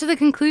 I've come to the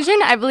conclusion.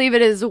 I believe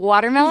it is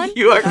watermelon.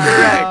 You are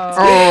correct. Oh,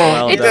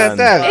 Well look done. at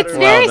that. It's Well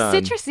very done.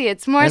 citrusy.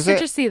 It's more Is it?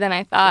 citrusy than I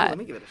Let thought.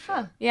 me give it a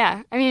shot.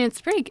 Yeah. I mean,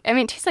 it's pretty. I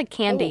mean, it tastes like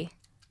candy.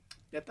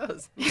 It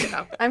does.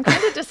 Yeah. I'm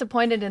kind of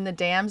disappointed in the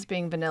Dams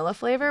being vanilla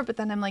flavor, but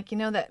then I'm like,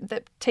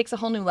 that takes a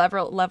whole new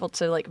level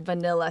to like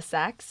vanilla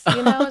sex,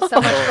 So much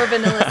for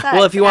vanilla sex.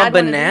 Well, if you want Add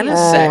one of banana these.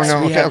 sex,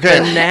 no, we have okay.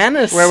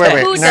 banana sex. Wait.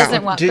 Who Now,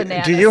 doesn't want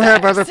banana do you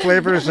have sex? other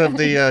flavors of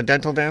the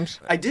dental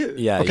dams? I do.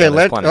 Yeah. Okay,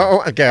 there's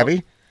plenty.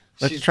 Gabby.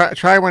 Let's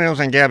try one of those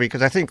on Gabby,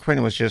 because I think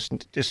Quinn was just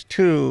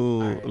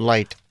too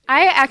light.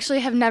 I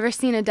actually have never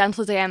seen a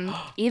dental dam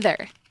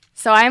either.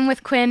 So I'm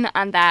with Quinn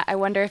on that. I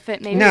wonder if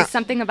it maybe No. is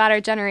something about our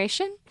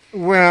generation.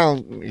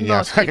 Well, yes,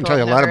 Most I can tell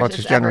you a people lot have about never- this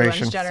it's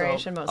everyone's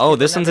generation. Most Oh, people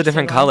this have one's a never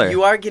different seen one. color.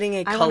 You are getting a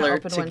I wanna color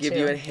open to one, give too.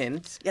 you a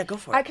hint. Yeah, go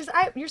for it. Because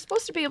you're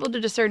supposed to be able to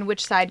discern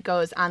which side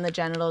goes on the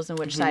genitals and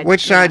which side.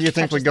 Which side do you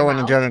think touches would go in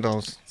the mouth.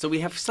 genitals? So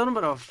we have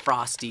somewhat of a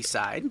frosty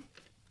side,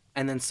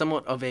 and then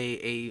somewhat of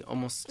a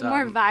almost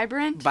More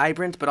vibrant.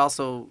 vibrant, but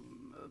also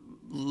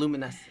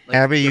luminous. Like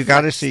Abby, you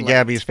got to reflects see light.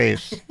 Gabby's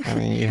face. I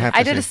mean, you have to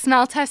I did a see.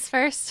 smell test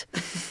first.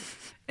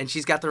 And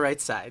she's got the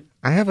right side.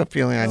 I have a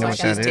feeling I know So what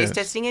she's that taste is.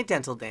 testing a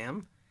dental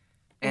dam,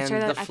 and sure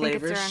that- the I think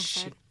it's the flavors wrong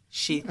side.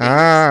 she thinks.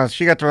 Ah,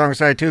 she got the wrong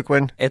side too,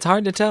 Quinn. It's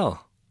hard to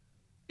tell.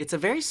 It's a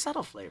very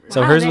subtle flavor.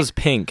 So Wow, hers they- was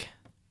pink.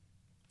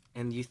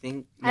 And you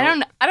think I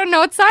don't know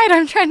what side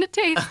I'm trying to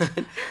taste.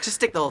 just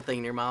stick the whole thing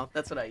in your mouth.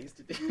 That's what I used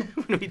to do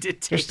when we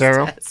did taste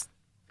sterile. tests.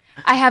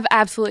 I have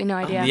absolutely no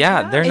idea.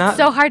 Yeah, they're It's not.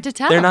 so hard to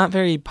tell. They're not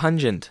very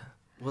pungent.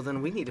 Well,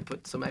 then we need to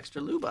put some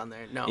extra lube on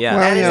there. No, Yeah. that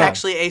Well, is yeah.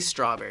 actually a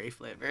strawberry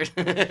flavored.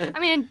 I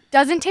mean, it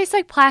doesn't taste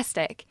like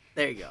plastic.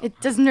 There you go. It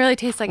doesn't really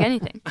taste like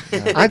anything.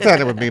 I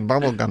thought it would be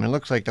bubble gum. It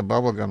looks like the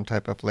bubble gum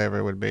type of flavor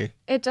it would be.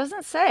 It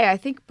doesn't say. I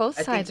think both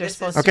I think sides are this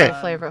supposed is, to be Okay.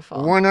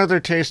 flavorful. One other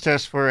taste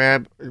test for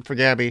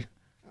Gabby.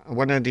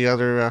 One of the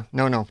other.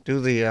 No. Do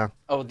the.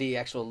 Oh, the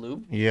actual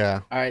lube.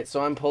 Yeah. All right,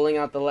 so I'm pulling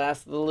out the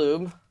last of the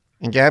lube.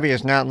 And Gabby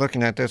is not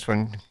looking at this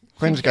one.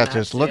 Quinn's got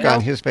this look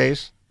on his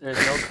face. There's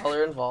no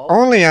color involved.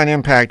 Only on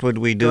Impact would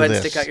we Go do ahead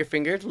this. and stick out your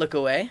finger. Look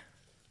away.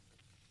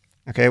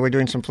 Okay, we're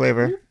doing some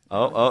flavor.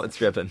 Oh, it's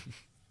dripping.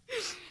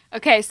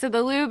 Okay, so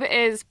the lube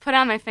is put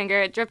on my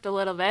finger. It dripped a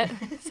little bit.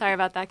 Sorry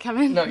about that,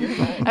 Kevin. No, you're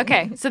fine.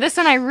 Okay, so this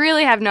one I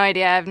really have no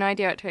idea. I have no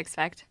idea what to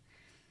expect.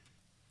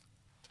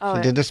 Oh,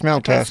 She did the smell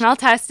okay, test. smell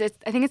test.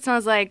 I think it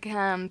smells like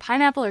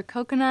pineapple or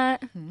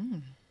coconut.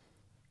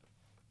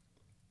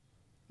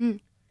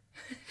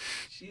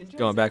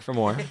 Going back for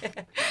more.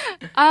 Coconut.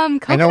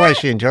 I know why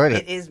she enjoyed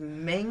It it. is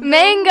mango.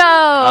 Mango.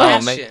 Oh,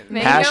 Passion. ma-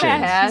 passion.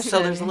 Passion.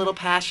 So there's a little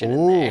passion in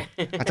Ooh, there.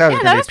 I thought it was that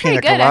going to was be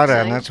pina pretty good, colada, actually.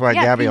 and that's why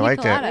Yeah, Gabby pina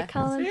liked colada. it.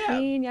 Calling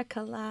pina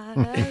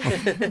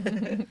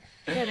coladas.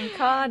 Getting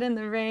caught in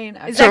the rain.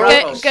 Is So-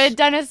 that good,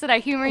 Dennis? Did I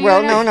humor you?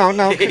 Well, enough?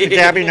 no.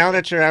 Gabby, now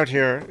that you're out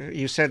here,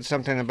 you said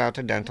something about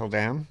the dental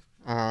dam.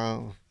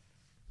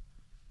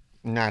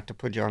 Not to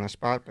put you on the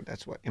spot, but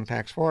that's what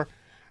Impact's for.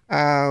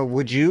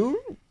 Would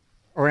you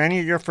or any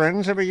of your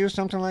friends ever use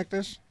something like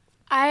this?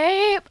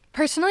 I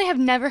personally have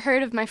never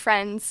heard of my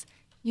friends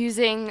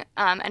using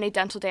any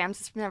dental dams.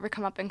 It's never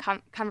come up in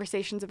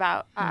conversations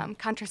about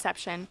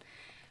contraception.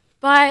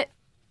 But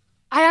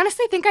I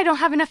honestly think I don't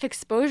have enough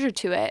exposure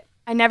to it.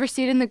 I never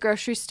see it in the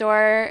grocery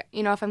store,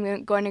 if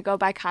I'm going to go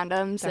buy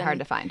condoms. They're hard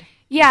to find.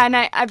 Yeah, and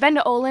I've been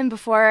to Olin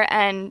before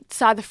and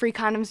saw the free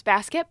condoms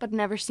basket, but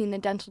never seen the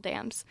dental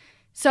dams.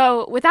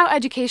 So without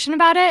education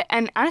about it,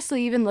 and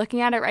honestly, even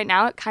looking at it right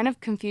now, it kind of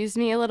confused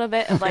me a little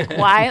bit of like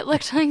why it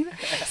looked like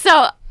that.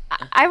 So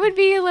I would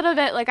be a little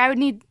bit like I would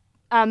need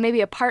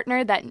maybe a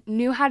partner that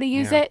knew how to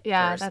use it.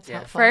 Yeah, First, that's yeah.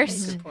 helpful.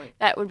 First,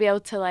 that would be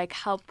able to like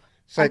help.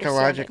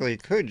 Psychologically,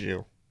 could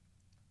you?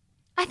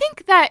 I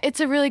think that it's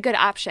a really good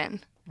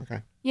option.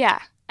 Okay. Yeah,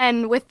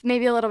 and with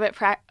maybe a little bit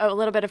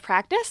of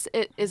practice,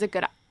 it is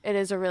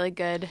a really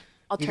good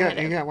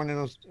alternative. You got one of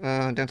those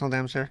dental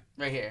dams there?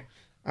 Right here.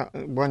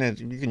 One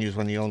is, you can use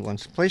one of the old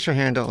ones. Place your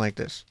hand out like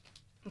this.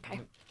 Okay.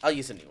 I'll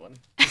use a new one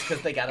just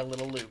because they got a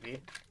little looby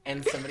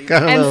and somebody.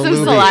 Got a And little some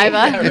looby.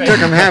 saliva. It took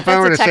them half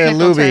hour to say a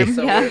technical looby. term.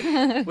 So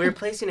Yeah. we're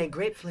placing a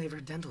grape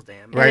flavored dental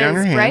dam. Right It on her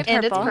is hand. bright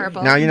And it's purple.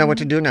 purple. Now you know what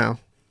to do now,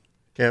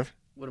 Kev.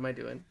 What am I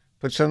doing?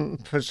 Put some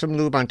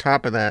lube on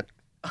top of that.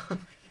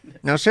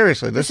 No,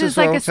 seriously, this This is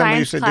how like a somebody science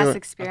used to do class it.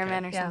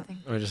 experiment or Yeah. something.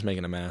 We're just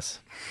making a mess.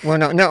 Well,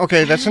 no,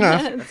 okay, that's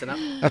enough. That's enough.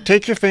 Now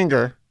take your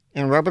finger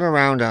and rub it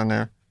around on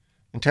there,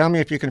 and tell me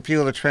if you can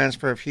feel the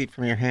transfer of heat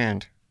from your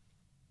hand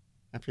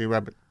after you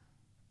rub it.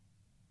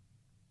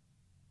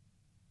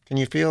 Can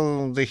you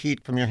feel the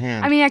heat from your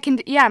hand? I mean, I can.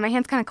 Yeah, my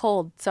hand's kind of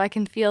cold, so I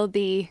can feel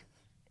the.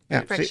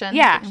 yeah, see, Friction.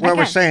 Yeah. what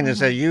we're Okay. saying is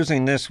that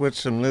using this with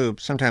some lube,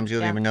 sometimes you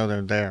don't Yeah. even know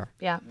they're there.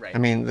 Yeah. Right. I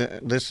mean,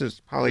 this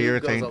is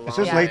polyurethane. Lube goes Is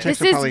a this long latex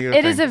This or is. polyurethane?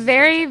 It is a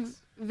very,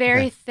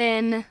 very Okay.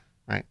 thin.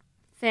 Right.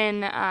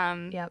 Thin.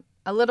 Yep.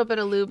 A little bit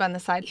of lube on the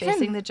side Even-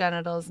 facing the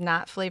genitals,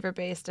 not flavor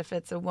based if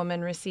it's a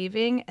woman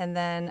receiving, and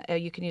then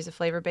you can use a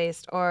flavor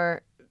based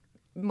or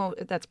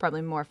that's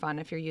probably more fun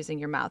if you're using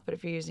your mouth, but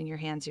if you're using your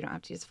hands, you don't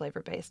have to use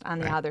flavor based on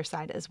the other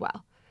side as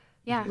well.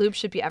 Yeah. Lube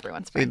should be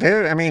everyone's See, friend.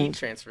 there, I mean, Heat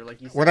transfer,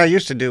 like you said. what I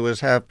used to do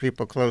was have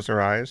people close their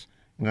eyes,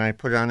 and I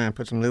put it on there and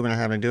put some lube and I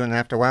have them do it, and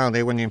after a while,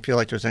 they wouldn't even feel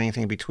like there's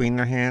anything between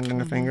their hand and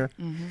the finger,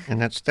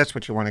 and that's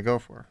what you want to go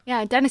for.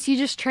 Yeah, Dennis, you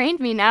just trained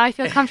me. Now I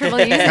feel comfortable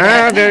using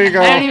it. There you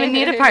go. I don't even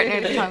need a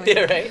partner to tell me.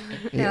 Yeah, right.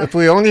 If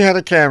we only had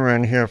a camera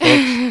in here,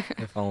 folks.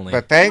 If only.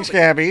 But thanks,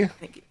 Gabby.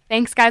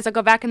 Thanks, guys. I'll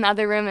go back in the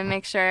other room and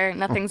make sure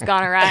nothing's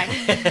gone awry.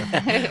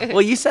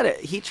 Well, you said it.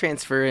 Heat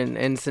transfer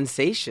and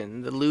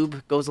sensation. The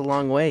lube goes a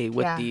long way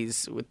with Yeah.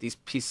 these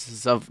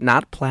pieces of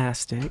not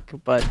plastic,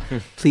 but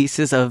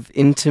pieces of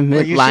intimate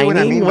Well, you see lining. what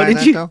I mean by did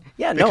that, you? though?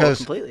 Yeah, no, Because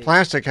completely.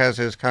 plastic has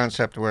this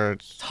concept where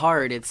It's it's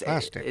hard. It's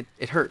plastic.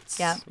 it hurts.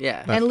 Yeah.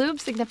 Yeah. And lube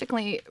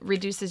significantly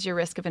reduces your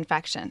risk of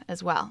infection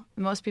as well.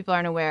 Most people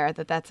aren't aware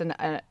that that's an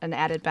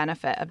added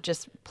benefit of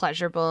just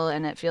pleasurable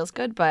and it feels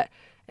good, but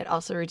it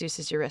also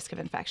reduces your risk of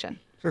infection.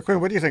 So, Quinn,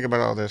 what do you think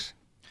about all this?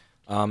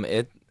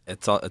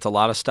 It's a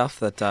lot of stuff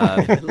that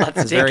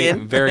Let's is dig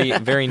very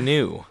in. very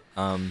new.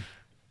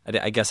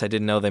 I guess I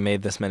didn't know they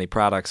made this many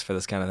products for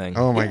this kind of thing.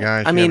 Oh my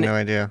gosh, I you mean, have no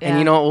idea. And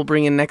you know what we'll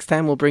bring in next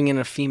time? We'll bring in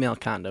a female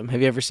condom.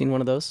 Have you ever seen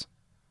one of those?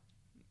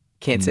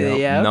 Can't say no, that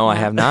you have? no, I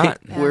have not.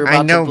 We're I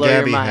about know to blow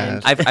Gabby your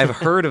mind. has. I've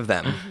heard of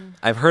them.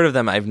 I've heard of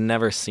them. I've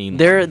never seen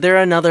them. They're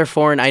another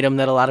foreign item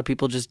that a lot of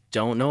people just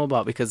don't know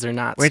about because they're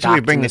not. Wait till we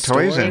stocked bring in the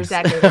toys stores. in.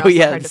 Exactly. they're Oh also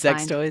yeah, hard the to sex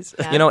find. toys.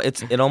 Yeah. You know,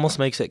 it almost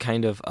makes it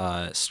kind of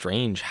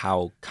strange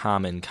how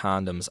common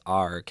condoms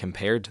are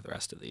compared to the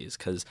rest of these,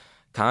 because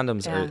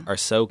condoms Yeah. are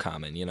so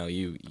common. You know,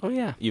 Oh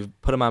yeah. you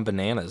put them on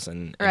bananas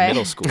in Right.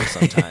 middle school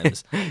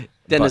sometimes.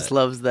 Dennis But-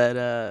 loves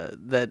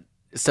that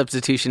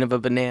substitution of a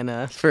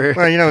banana for.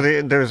 Well, you know,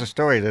 there's a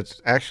story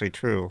that's actually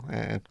true,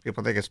 and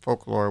people think it's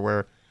folklore,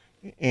 where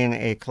in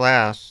a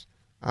class,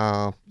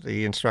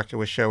 the instructor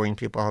was showing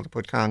people how to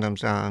put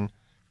condoms on,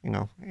 you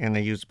know, and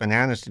they used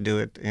bananas to do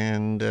it.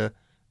 And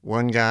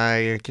one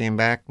guy came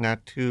back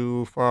not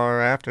too far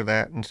after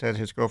that and said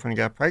his girlfriend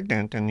got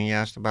pregnant, and he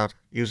asked about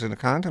using the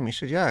condom. He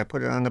said, "Yeah, I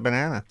put it on the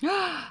banana."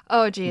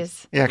 Oh,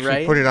 geez. He actually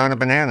Right? put it on a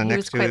banana He next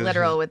was to quite his,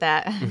 literal with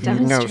that No,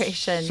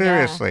 demonstration.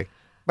 seriously.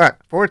 But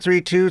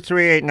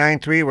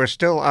 432-3893, we're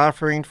still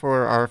offering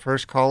for our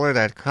first caller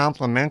that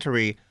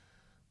complimentary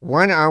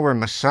 1-hour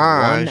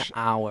massage 1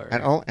 hour.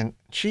 at all. And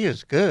she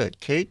is good,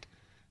 Kate,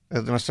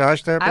 the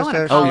massage therapist. I wanna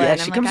there. call Oh in. yeah, I'm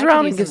she like, comes I could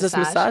around use and a gives us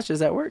massage.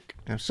 massages at work.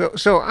 Yeah,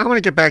 so I want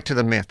to get back to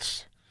the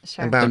myths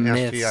Sure. about The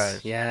myths. STIs.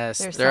 Yes,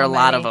 There's there are so a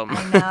lot many. of them.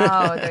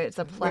 I know. There's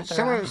a Well,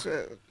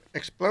 plethora.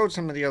 explode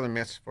some of the other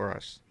myths for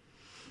us.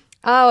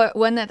 Oh,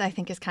 one that I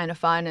think is kind of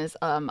fun is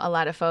a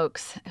lot of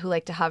folks who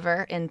like to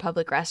hover in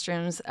public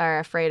restrooms are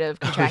afraid of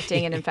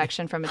contracting an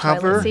infection from a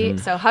Hover? toilet seat.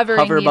 So hovering,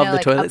 Hover you know, above the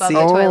like toilet above seat?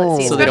 the toilet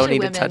seat, So they don't especially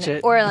need to women, touch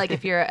it? or like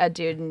if you're a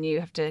dude and you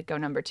have to go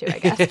number 2, I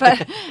guess.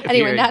 But anyway,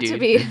 you're a not to dude.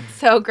 be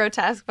so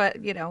grotesque,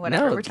 but you know,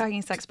 whatever. No, We're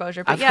talking sex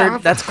exposure, but I've yeah.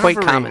 heard that's quite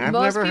Hovering. common. I've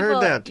Most never people,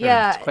 heard that term.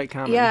 Yeah, It's quite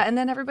common. Yeah, and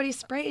then everybody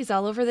sprays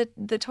all over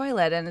the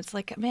toilet, and it's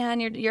like, man,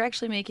 you're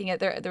actually making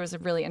it. There was a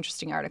really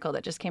interesting article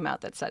that just came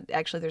out that said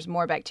actually there's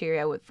more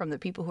bacteria from the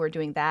people who are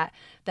doing that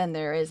than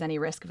there is any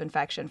risk of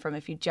infection from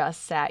if you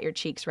just sat your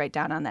cheeks right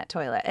down on that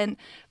toilet. And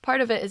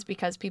part of it is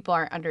because people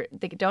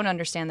they don't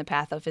understand the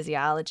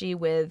pathophysiology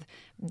with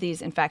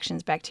these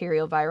infections,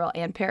 bacterial, viral,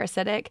 and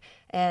parasitic,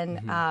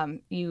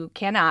 and you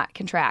cannot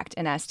contract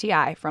an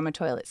STI from a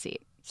toilet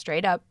seat.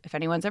 Straight up, if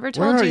anyone's ever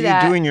told Where are you you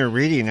that, doing your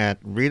reading at?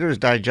 Reader's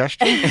Digest?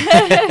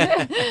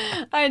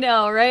 I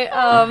know,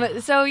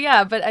 right? So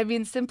yeah, but I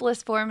mean,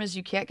 simplest form is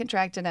you can't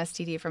contract an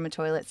STD from a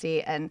toilet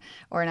seat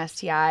or an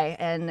STI,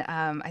 and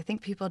I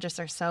think people just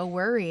are so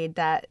worried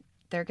that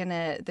they're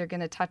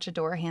gonna touch a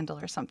door handle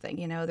or something.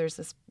 You know, there's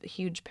this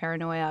huge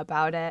paranoia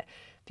about it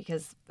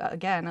because,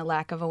 again, a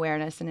lack of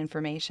awareness and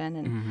information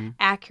and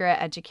accurate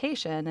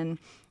education. And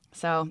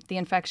so the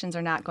infections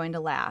are not going to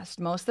last.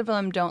 Most of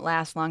them don't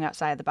last long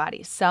outside the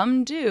body.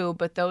 Some do,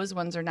 but those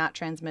ones are not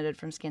transmitted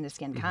from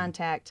skin-to-skin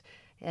contact.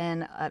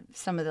 And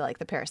some of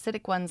the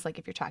parasitic ones, like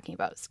if you're talking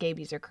about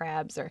scabies or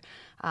crabs or,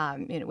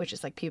 which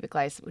is like pubic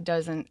lice,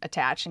 doesn't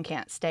attach and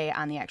can't stay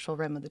on the actual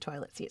rim of the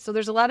toilet seat. So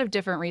there's a lot of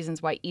different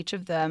reasons why each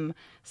of them.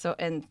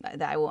 And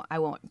I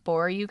won't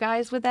bore you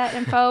guys with that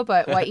info,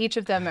 but why each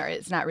of them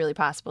it's not really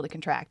possible to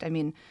contract. I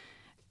mean,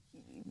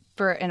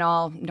 in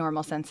all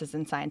normal senses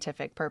and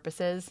scientific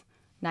purposes.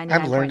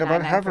 I've learned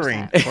about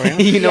hovering.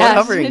 You know what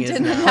hovering is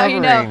now. Now you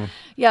know.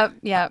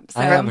 Yep. So,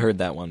 I have heard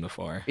that one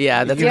before.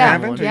 Yeah, that's You a common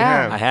haven't? one. You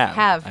have? I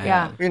have.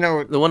 Yeah. You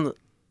know, The one.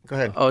 go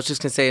ahead. I was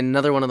just gonna say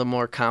another one of the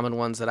more common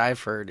ones that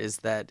I've heard is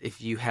that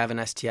if you have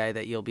an STI,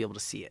 that you'll be able to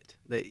see it.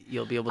 That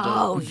you'll be able to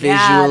Oh,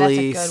 yeah, that's a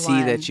visually good see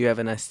one. that you have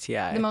an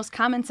STI. The most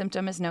common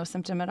symptom is no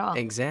symptom at all.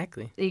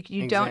 Exactly.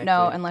 You don't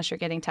know Exactly. unless you're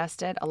getting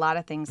tested. A lot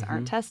of things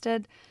aren't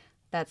tested.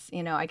 That's,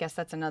 I guess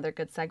that's another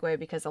good segue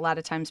because a lot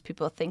of times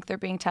people think they're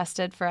being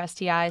tested for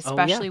STIs,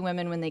 especially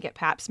women when they get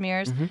pap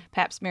smears.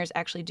 Pap smears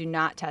actually do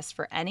not test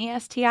for any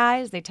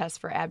STIs. They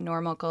test for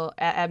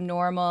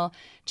abnormal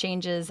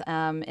changes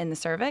in the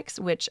cervix,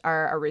 which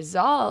are a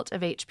result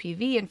of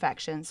HPV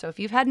infection. So if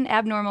you've had an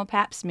abnormal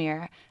pap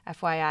smear,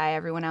 FYI,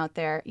 everyone out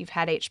there, you've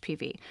had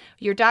HPV.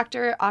 Your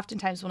doctor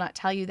oftentimes will not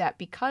tell you that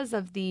because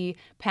of the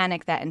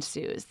panic that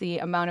ensues, the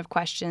amount of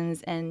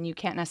questions, and you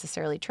can't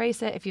necessarily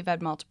trace it if you've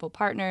had multiple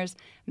partners.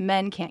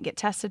 Men can't get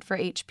tested for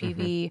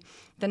HPV.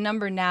 The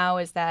number now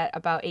is that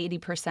about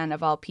 80%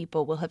 of all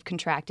people will have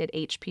contracted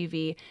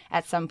HPV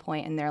at some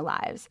point in their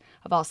lives,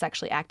 of all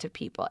sexually active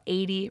people,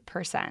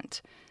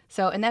 80%.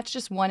 So, and that's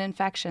just one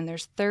infection.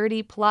 There's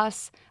 30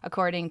 plus,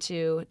 according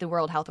to the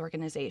World Health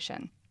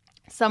Organization.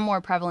 Some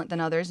more prevalent than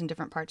others in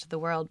different parts of the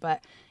world.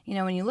 But,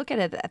 when you look at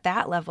it at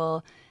that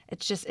level,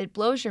 it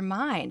blows your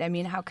mind. I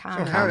mean, how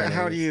common. So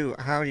how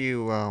do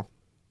you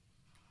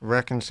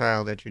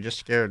reconcile that you just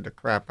scared the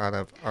crap out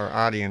of our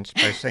audience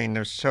by saying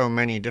there's so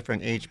many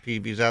different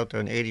HPVs out there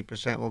and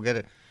 80% will get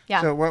it?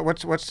 Yeah. So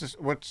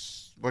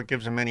what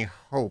gives them any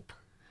hope?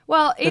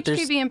 Well, But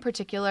there's- HPV in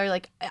particular,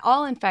 like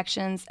all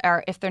infections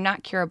are, if they're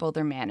not curable,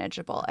 they're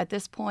manageable at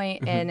this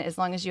point. And as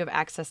long as you have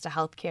access to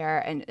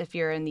healthcare, and if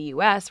you're in the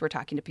U.S., we're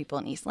talking to people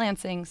in East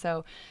Lansing,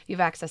 so you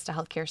have access to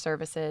healthcare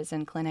services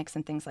and clinics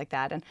and things like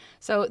that. And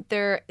so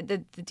the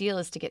deal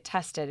is to get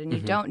tested, and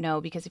you don't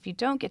know, because if you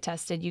don't get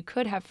tested, you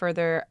could have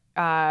further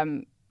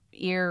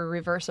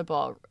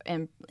irreversible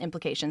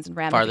implications and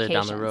Farther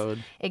ramifications. down the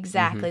road.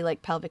 Exactly,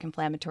 like pelvic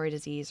inflammatory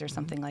disease or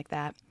something like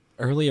that.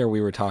 Earlier, we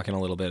were talking a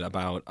little bit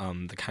about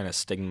the kind of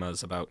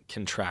stigmas about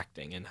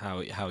contracting and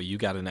how you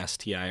got an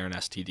STI or an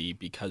STD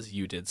because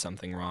you did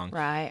something wrong.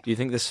 Right. Do you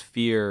think this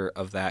fear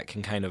of that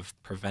can kind of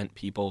prevent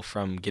people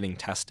from getting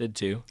tested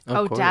too?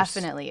 Oh, Of course.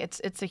 definitely.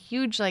 It's a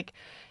huge,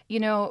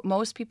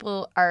 most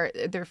people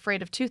they're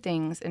afraid of two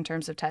things in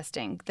terms of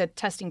testing. The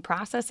testing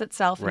process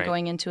itself and Right.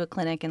 going into a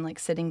clinic and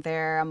sitting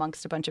there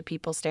amongst a bunch of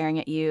people staring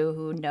at you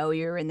who know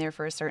you're in there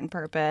for a certain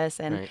purpose,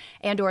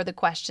 and or the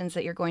questions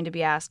that you're going to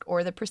be asked,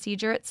 or the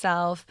procedure itself.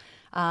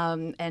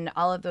 And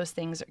all of those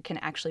things can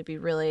actually be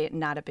really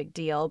not a big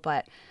deal,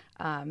 but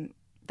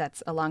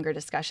that's a longer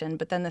discussion.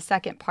 But then the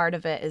second part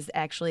of it is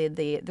actually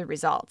the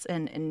results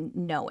and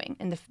knowing.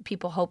 And the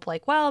people hope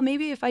well,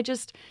 maybe if I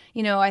just,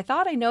 I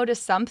thought I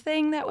noticed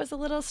something that was a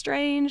little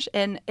strange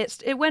and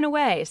it went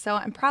away. So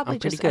I'm probably I'm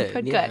pretty I'm good,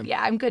 good. yeah.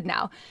 Yeah, I'm good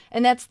now.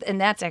 And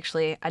that's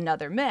actually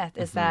another myth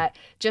is that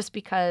just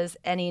because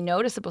any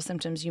noticeable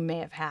symptoms you may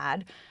have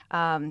had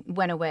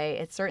went away,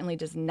 it certainly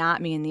does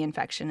not mean the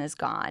infection is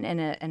gone.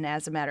 And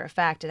as a matter of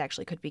fact, it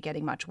actually could be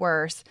getting much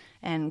worse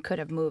and could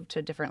have moved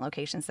to different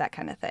locations, that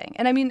kind of thing.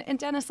 And I mean, and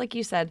Dennis, like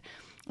you said,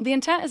 the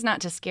intent is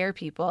not to scare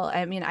people.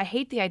 I mean, I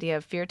hate the idea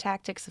of fear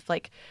tactics of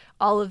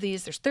all of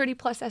these, there's 30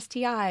 plus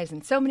STIs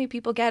and so many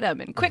people get them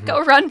and quick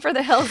go run for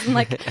the hills and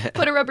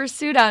put a rubber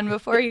suit on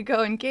before you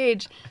go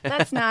engage.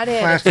 That's not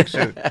it. Plastic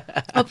suit.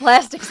 A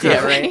plastic suit.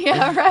 Yeah, right.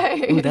 Yeah,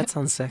 right. Ooh, that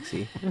sounds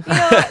sexy.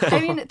 I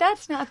mean,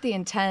 that's not the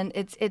intent.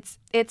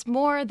 It's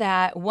more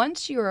that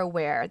once you're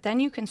aware, then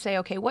you can say,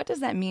 okay, what does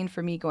that mean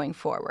for me going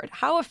forward?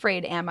 How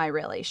afraid am I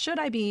really? Should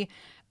I be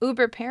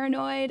uber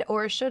paranoid,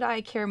 or should I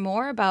care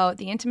more about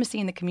the intimacy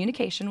and the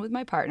communication with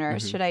my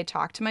partners? Should I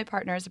talk to my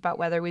partners about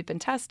whether we've been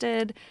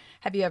tested?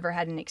 Have you ever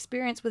had an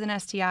experience with an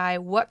STI?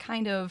 What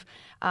kind of,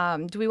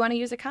 do we want to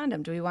use a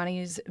condom? Do we want to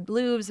use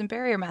lubes and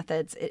barrier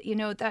methods?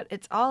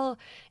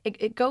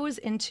 It goes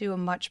into a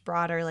much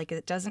broader,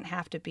 it doesn't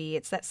have to be,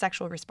 it's that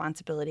sexual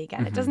responsibility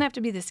again. It doesn't have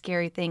to be the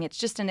scary thing. It's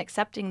just an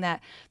accepting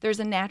that there's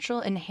a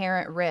natural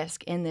inherent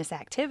risk in this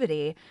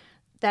activity.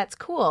 That's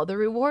cool. The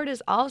reward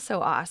is also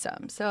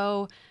awesome.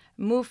 So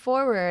move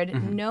forward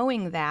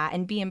knowing that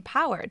and be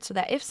empowered so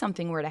that if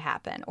something were to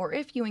happen, or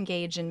if you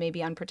engage in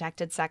maybe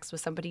unprotected sex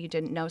with somebody you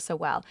didn't know so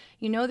well,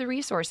 you know the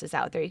resources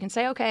out there. You can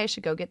say, okay, I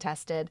should go get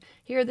tested.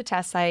 Here are the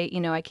tests I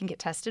can get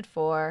tested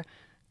for.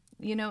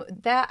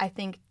 That I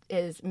think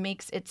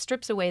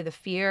strips away the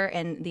fear,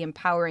 and the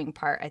empowering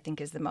part I think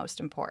is the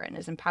most important,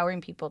 is empowering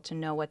people to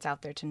know what's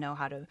out there, to know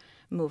how to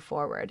move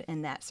forward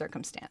in that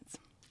circumstance.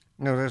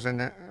 No, there's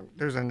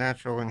a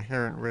natural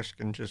inherent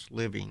risk in just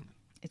living.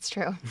 It's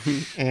true.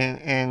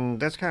 and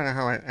that's kind of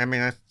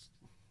how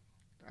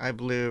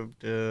I've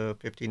lived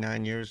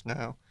 59 years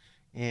now,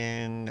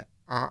 and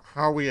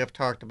how we have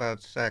talked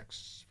about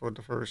sex for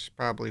the first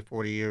probably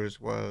 40 years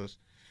was,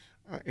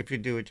 if you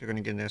do it, you're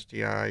going to get an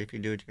STI. If you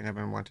do it, you're going to have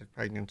an unwanted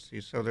pregnancy.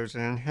 So there's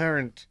an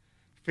inherent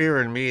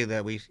fear in me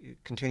that we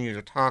continue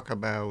to talk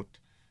about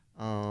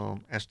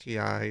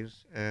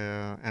STIs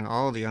and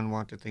all the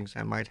unwanted things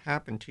that might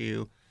happen to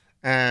you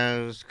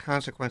as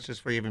consequences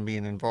for even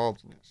being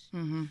involved in this.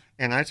 Mm-hmm.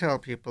 And I tell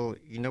people,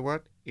 you know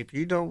what? If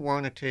you don't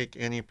want to take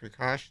any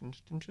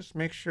precautions, then just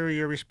make sure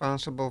you're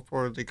responsible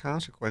for the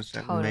consequence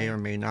that may or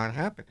may not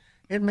happen.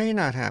 It may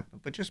not happen,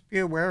 but just be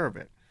aware of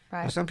it.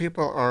 Right. Some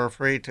people are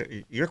afraid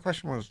to. Your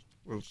question was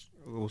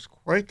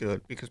quite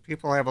good, because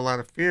people have a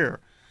lot of fear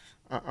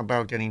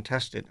about getting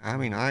tested. I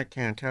mean, I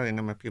can't tell you the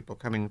number of people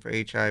coming for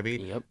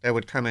HIV that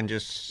would come in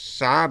just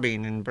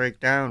sobbing and break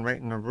down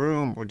right in the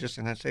room,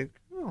 and I'd say,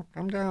 "Oh,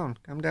 come down.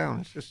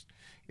 It's just,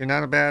 you're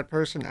not a bad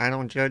person. I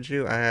don't judge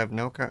you. I have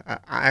no.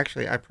 I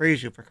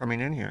praise you for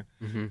coming in here,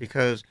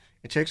 because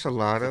it takes a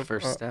lot of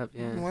first step.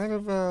 Yeah, a lot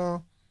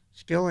of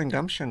skill and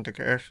gumption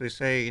to actually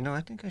say,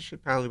 I think I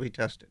should probably be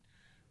tested.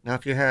 Now,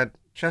 if you had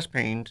chest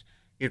pains,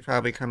 you'd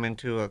probably come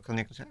into a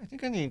clinic and say, I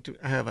think I need to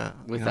have a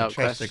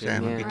chest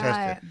exam and be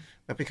tested.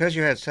 But because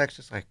you had sex,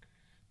 it's like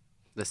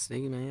the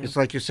stigma. Yeah. It's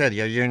like you said,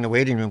 you're in the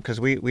waiting room, because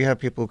we have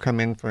people who come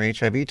in for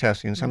HIV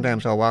testing, and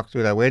sometimes I'll walk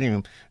through that waiting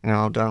room and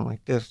I'll down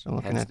like this and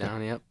looking Heads at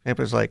down, the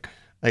papers like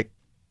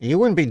you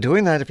wouldn't be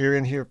doing that if you're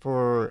in here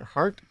for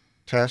heart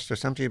test or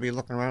something. You'd be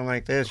looking around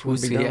like this. You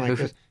wouldn't be doing like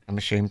this. I'm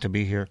ashamed to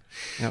be here.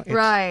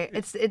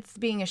 It's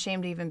being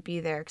ashamed to even be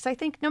there. Because I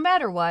think no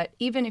matter what,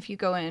 even if you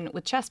go in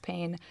with chest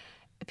pain,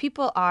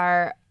 people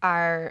are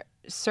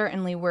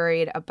certainly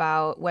worried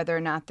about whether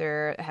or not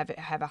they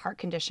have a heart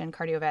condition,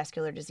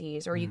 cardiovascular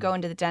disease, or you go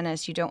into the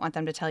dentist, you don't want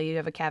them to tell you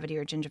have a cavity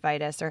or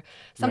gingivitis or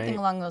something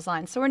along those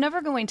lines. So we're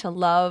never going to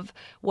love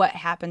what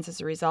happens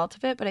as a result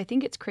of it, but I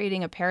think it's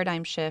creating a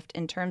paradigm shift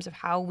in terms of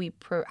how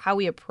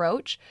we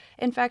approach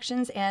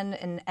infections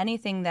and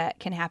anything that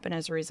can happen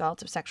as a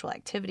result of sexual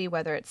activity,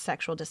 whether it's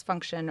sexual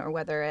dysfunction or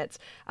whether it's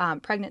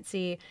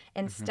pregnancy.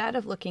 Instead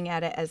of looking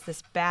at it as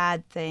this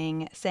bad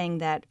thing, saying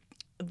that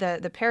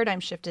the paradigm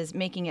shift is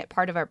making it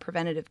part of our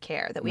preventative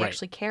care, that we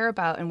actually care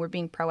about, and we're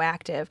being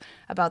proactive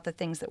about the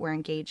things that we're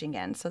engaging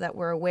in, so that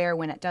we're aware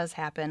when it does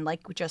happen,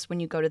 like just when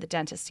you go to the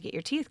dentist to get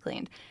your teeth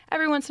cleaned.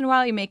 Every once in a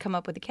while you may come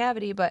up with a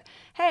cavity, but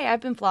hey, I've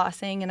been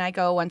flossing and I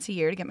go once a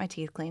year to get my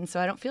teeth cleaned,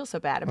 so I don't feel so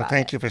bad about it. Well,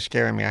 thank you for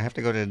scaring me. I have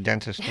to go to the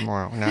dentist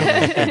tomorrow. Now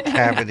I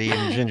cavity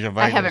and gingivitis.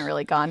 I haven't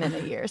really gone in a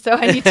year, so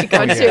I need to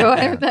go too.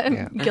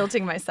 I'm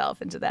guilting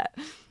myself into that.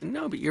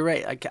 No, but you're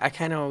right. I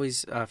kind of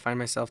always find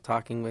myself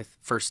talking with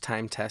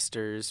first-time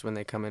testers when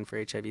they come in for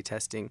HIV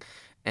testing,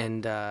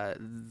 and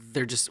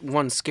they're just,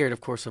 scared, of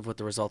course, of what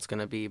the result's going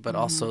to be, but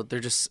also they're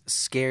just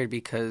scared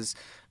because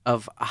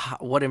of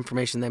what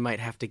information they might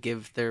have to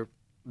give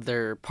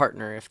their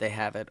partner if they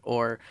have it,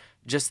 or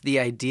just the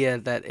idea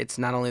that it's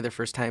not only their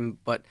first time,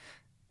 but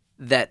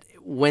that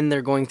when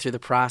they're going through the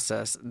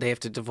process, they have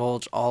to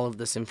divulge all of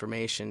this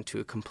information to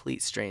a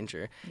complete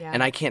stranger. Yeah.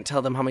 And I can't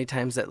tell them how many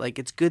times that,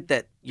 it's good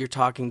that you're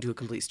talking to a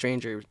complete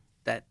stranger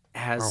that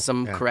has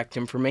some correct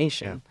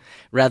information,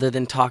 rather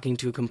than talking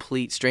to a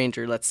complete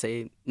stranger, let's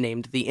say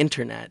named the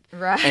internet,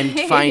 and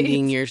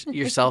finding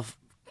yourself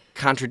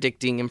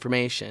contradicting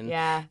information.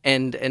 Yeah.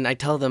 And I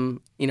tell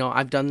them,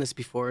 I've done this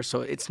before,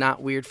 so it's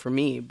not weird for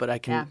me, but I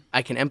can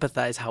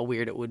empathize how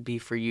weird it would be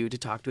for you to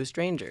talk to a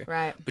stranger.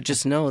 Right. But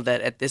just know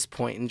that at this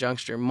point in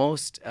juncture,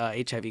 most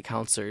HIV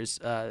counselors,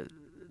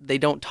 they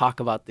don't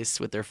talk about this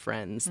with their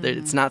friends.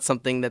 It's not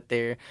something that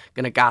they're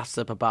going to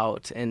gossip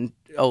about and,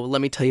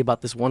 let me tell you about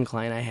this one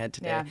client I had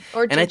today. Yeah.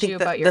 Or judge and I think you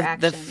about your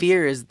actions. The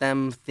fear is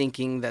them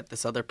thinking that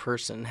this other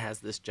person has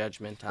this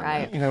judgment on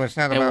them. It's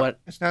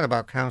not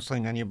about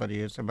counseling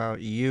anybody. It's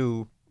about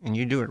you, and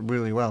you do it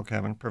really well,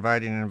 Kevin,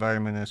 providing an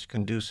environment that's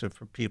conducive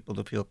for people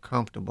to feel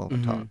comfortable to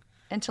talk.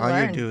 And to All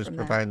learn you do is from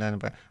provide that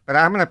environment. But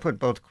I'm going to put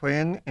both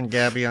Quinn and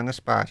Gabby on the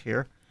spot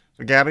here.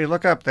 So Gabby,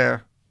 look up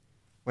there.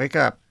 Wake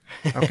up.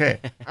 Okay.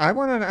 I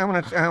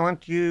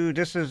want you.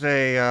 This is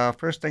a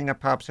first thing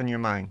that pops in your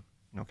mind.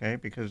 Okay,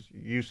 because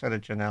you said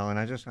it, Janelle, and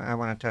I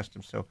want to test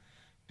them. So,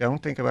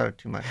 don't think about it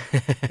too much.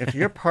 If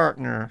you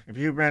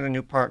met a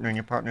new partner and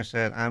your partner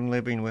said, "I'm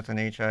living with an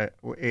a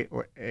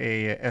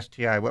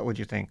STI," what would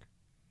you think?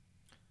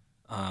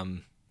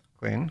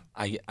 Quinn?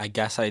 I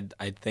guess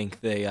I'd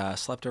think they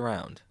slept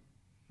around.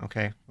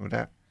 Okay, with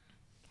that,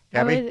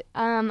 Gabby?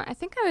 I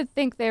think I would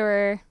think they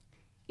were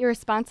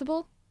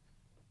irresponsible.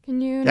 Can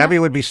you? Gabby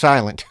would be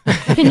silent.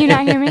 Can you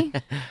not hear me?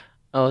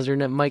 Oh, is your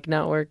mic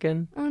not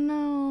working? Oh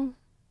no.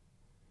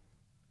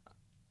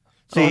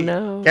 See,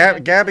 Oh, no.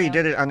 Gabby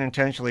did it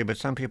unintentionally, but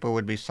some people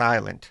would be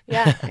silent.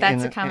 Yeah,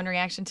 that's In- a common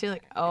reaction too.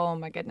 Like, oh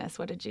my goodness,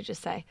 what did you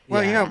just say?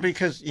 Well, Yeah.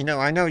 because,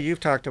 I know you've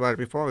talked about it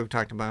before. We've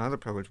talked about other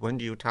privilege. When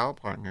do you tell a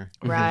partner?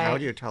 Right. How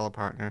do you tell a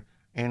partner?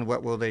 And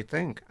what will they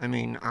think? I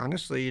mean,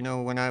 honestly,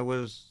 when I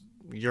was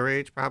your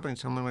age probably and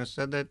someone would have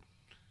said that,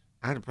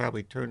 I'd have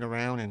probably turned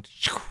around and...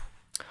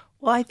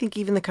 Well, I think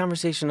even the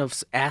conversation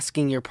of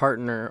asking your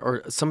partner,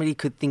 or somebody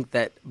could think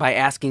that by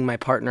asking my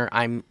partner,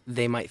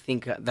 they might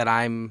think that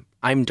I'm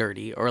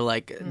dirty, or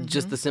like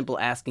just the simple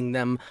asking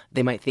them,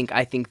 they might think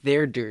I think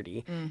they're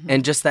dirty.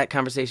 And just that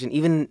conversation,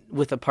 even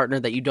with a partner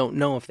that you don't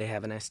know if they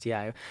have an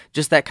STI,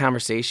 just that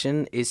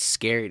conversation is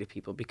scary to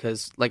people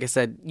because, like I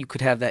said, you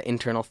could have that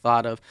internal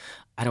thought of,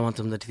 I don't want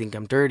them to think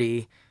I'm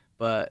dirty,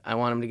 but I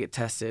want them to get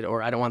tested,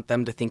 or I don't want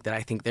them to think that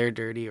I think they're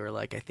dirty, or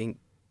like I think,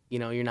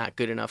 you're not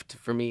good enough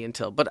for me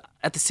until. But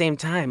at the same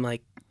time,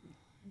 like,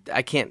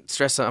 I can't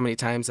stress how many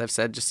times I've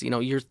said, just,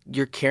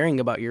 you're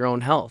caring about your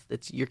own health.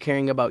 You're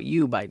caring about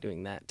you by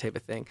doing that type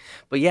of thing.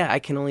 But yeah, I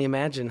can only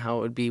imagine how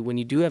it would be when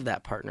you do have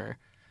that partner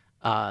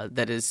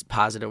that is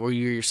positive, or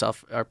you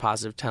yourself are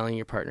positive, telling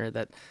your partner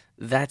that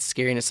that's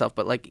scary in itself.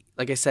 But like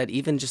I said,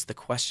 even just the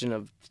question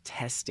of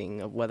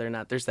testing, of whether or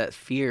not there's that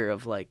fear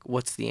of like,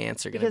 what's the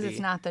answer going to be? Because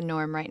it's not the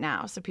norm right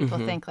now. So people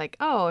think like,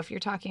 oh, if you're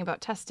talking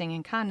about testing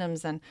and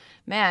condoms, and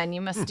man,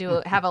 you must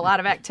have a lot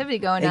of activity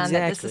going on,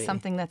 that this is Exactly.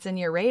 something that's in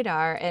your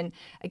radar. And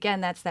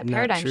again, that's that Not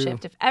paradigm true.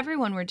 shift. If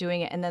everyone were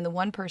doing it, and then the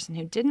one person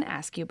who didn't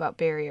ask you about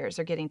barriers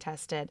or getting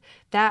tested,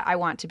 that I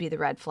want to be the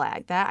red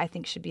flag. That I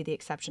think should be the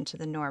exception to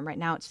the norm. Right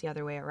now, it's the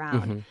other way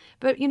around.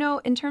 But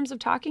in terms of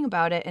talking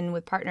about it and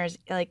with partners,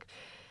 like,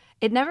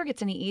 it never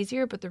gets any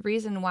easier, but the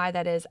reason why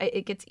that is,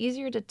 it gets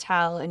easier to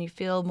tell, and you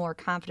feel more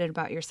confident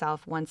about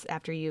yourself once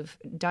after you've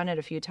done it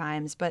a few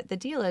times. But the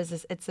deal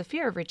is it's the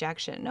fear of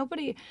rejection.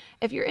 Nobody,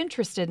 if you're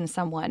interested in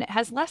someone, it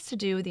has less to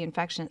do with the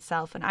infection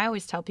itself. And I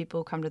always tell people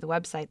who come to the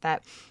website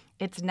that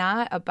it's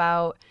not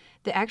about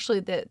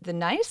the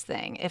nice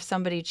thing if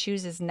somebody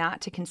chooses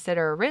not to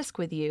consider a risk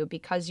with you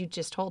because you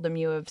just told them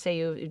you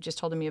just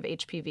told them you have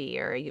HPV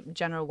or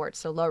genital warts,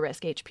 so low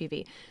risk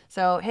HPV.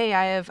 So hey,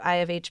 I have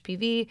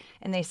HPV,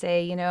 and they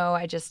say,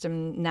 I just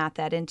am not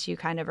that into you,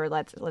 kind of, or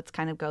let's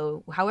kind of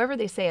go, however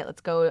they say it,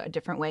 let's go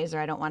different ways, or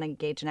I don't want to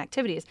engage in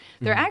activities.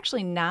 They're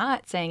actually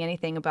not saying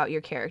anything about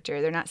your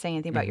character. They're not saying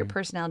anything about your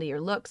personality,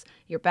 your looks,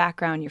 your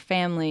background, your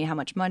family, how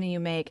much money you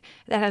make.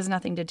 That has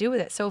nothing to do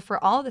with it. So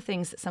for all the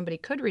things that somebody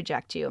could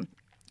reject you,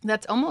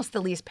 that's almost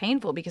the least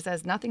painful because it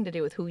has nothing to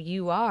do with who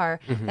you are.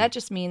 That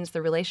just means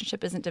the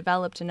relationship isn't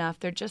developed enough.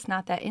 They're just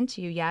not that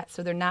into you yet,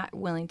 so they're not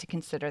willing to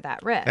consider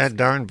that risk. That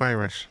darn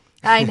virus.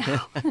 I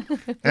know.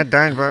 That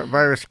darn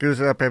virus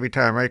screws it up every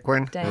time, right,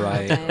 Quinn? Dang,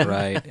 Right, dang.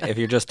 right. If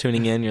you're just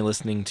tuning in, you're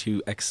listening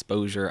to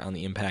Exposure on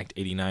the Impact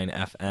 89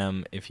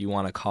 FM. If you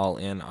want to call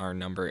in, our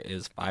number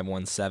is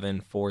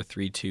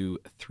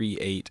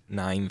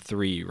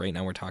 517-432-3893. Right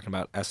now we're talking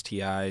about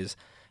STIs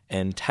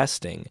and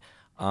testing.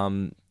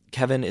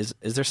 Kevin, is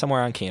there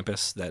somewhere on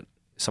campus that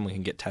someone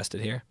can get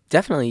tested here?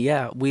 Definitely,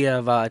 yeah. We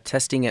have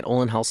testing at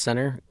Olin Health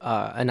Center,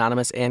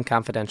 anonymous and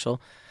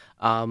confidential.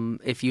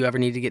 If you ever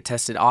need to get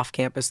tested off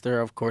campus, there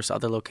are, of course,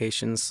 other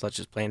locations such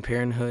as Planned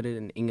Parenthood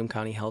and Ingham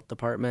County Health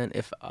Department.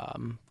 If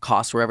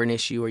costs were ever an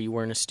issue or you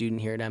weren't a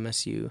student here at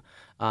MSU,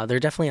 there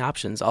are definitely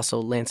options.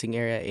 Also, Lansing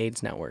Area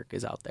AIDS Network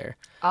is out there.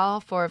 All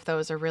four of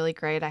those are really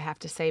great, I have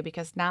to say,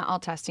 because not all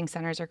testing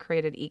centers are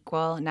created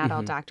equal. Not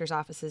all doctors'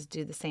 offices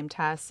do the same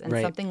tests. And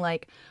Right. something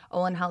like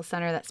Olin Health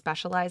Center that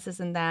specializes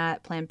in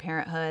that, Planned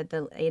Parenthood,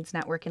 the AIDS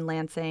Network in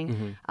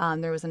Lansing,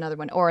 there was another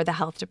one, or the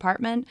health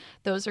department.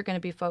 Those are going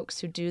to be folks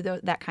who do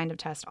that kind of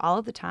test all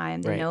of the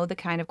time. They Right. know the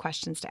kind of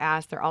questions to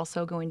ask. They're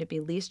also going to be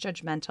least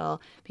judgmental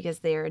because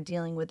they are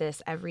dealing with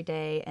this every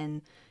day,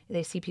 and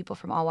they see people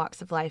from all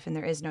walks of life, and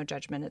there is no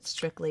judgment. It's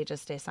strictly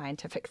just a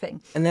scientific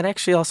thing. And that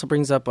actually also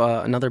brings up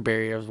another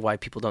barrier of why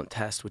people don't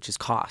test, which is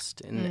cost.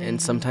 And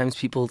sometimes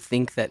people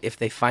think that if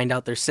they find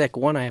out they're sick,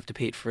 one, I have to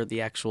pay for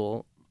the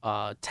actual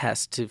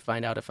test to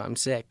find out if I'm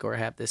sick or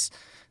have this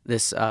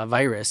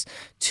virus.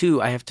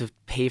 Two, I have to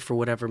pay for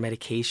whatever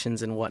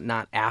medications and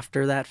whatnot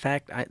after that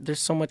fact.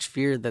 There's so much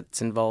fear that's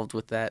involved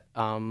with that.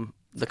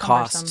 The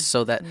cost, Cumbersome.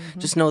 so that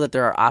just know that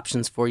there are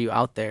options for you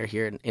out there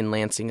here in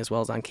Lansing as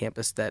well as on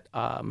campus that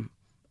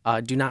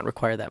do not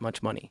require that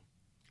much money.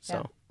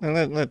 So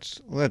Now let's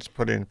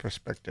put it in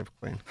perspective,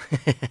 Quinn.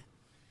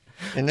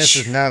 And this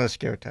is not a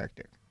scare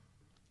tactic.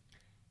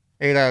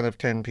 8 out of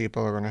 10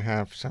 people are going to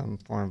have some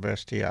form of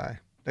STI.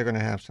 They're going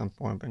to have some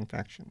form of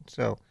infection.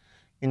 So,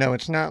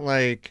 it's not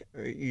like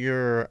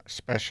you're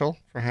special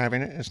for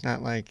having it. It's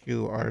not like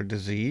you are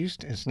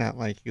diseased. It's not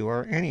like you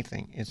are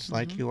anything. It's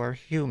like you are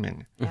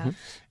human. Yeah.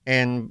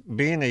 And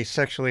being a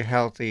sexually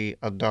healthy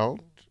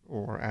adult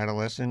or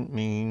adolescent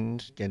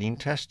means getting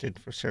tested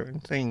for certain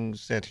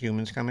things that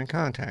humans come in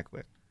contact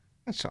with.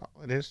 That's all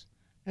it is.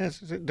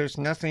 There's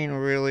nothing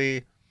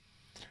really.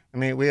 I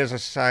mean, we as a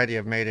society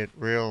have made it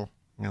real,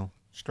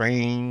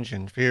 strange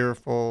and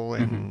fearful.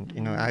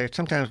 And, I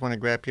sometimes want to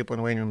grab people in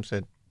the waiting room and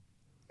say,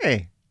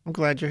 hey, I'm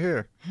glad you're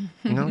here.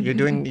 You're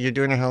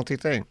doing a healthy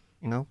thing,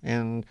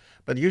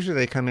 but usually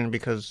they come in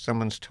because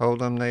someone's told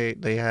them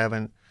they have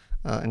an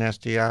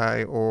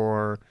STI,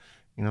 or,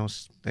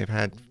 they've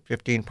had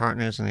 15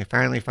 partners and they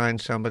finally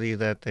find somebody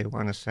that they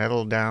want to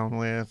settle down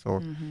with,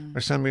 or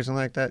some reason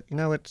like that.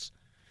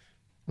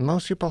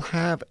 Most people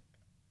have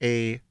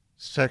a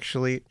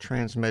sexually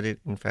transmitted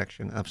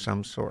infection of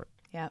some sort.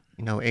 Yeah.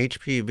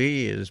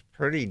 HPV is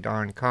pretty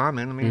darn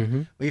common. I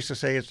mean, we used to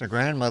say it's a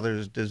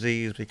grandmother's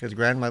disease because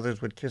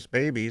grandmothers would kiss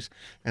babies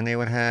and they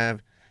would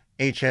have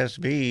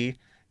HSV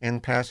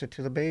and pass it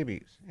to the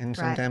babies. And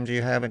sometimes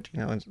you have it,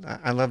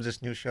 I love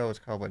this new show. It's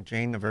called,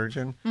 Jane the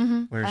Virgin?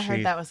 Where I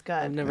heard that was good.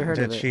 I've never heard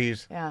of it.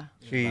 She's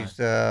it's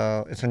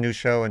a new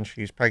show and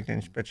she's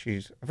pregnant, but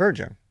she's a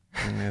virgin.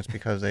 And it's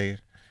because they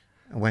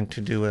went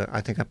to do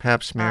a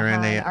pap smear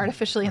and they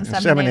artificially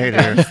inseminated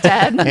her her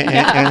instead.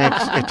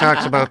 and it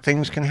talks about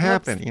things can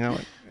happen.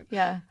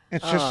 Yeah.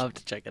 It's I'll have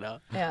to check it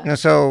out. Yeah.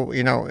 So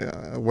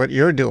what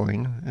you're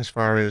doing as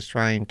far as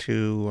trying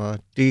to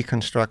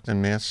deconstruct the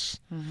myths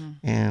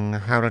and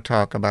how to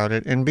talk about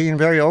it and being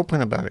very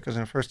open about it. Because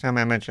the first time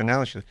I mentioned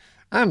Ella, she said,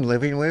 I'm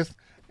living with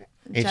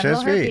Genital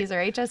HSV. herpes or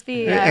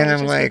HSV. And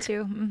I'm HSV like,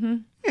 too.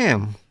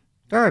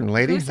 Darn,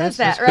 lady. Who says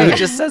that's that, right? Who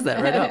just says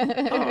that right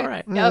up? All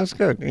right. No, that's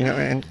good.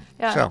 And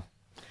so.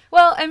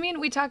 Well, I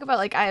mean, we talk about,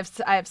 I have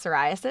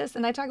psoriasis,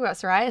 and I talk about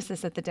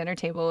psoriasis at the dinner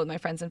table with my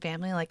friends and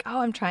family, like, oh,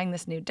 I'm trying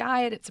this new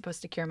diet. It's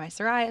supposed to cure my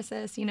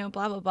psoriasis,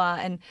 blah, blah, blah.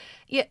 And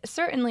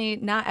certainly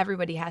not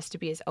everybody has to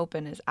be as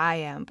open as I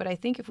am. But I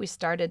think if we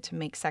started to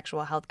make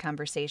sexual health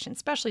conversation,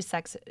 especially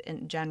sex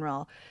in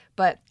general,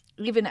 but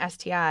even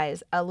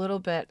STIs, a little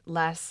bit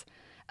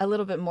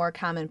more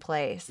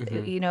commonplace.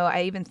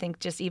 I even think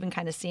just even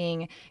kind of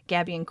seeing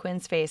Gabby and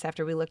Quinn's face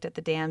after we looked at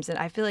the dams, and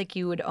I feel like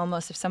you would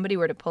almost, if somebody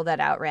were to pull that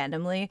out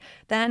randomly,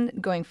 then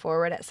going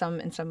forward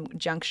in some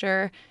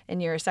juncture in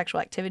your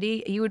sexual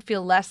activity, you would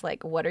feel less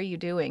like, what are you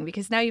doing?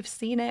 Because now you've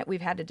seen it,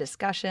 we've had a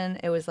discussion,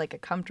 it was like a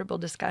comfortable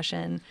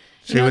discun.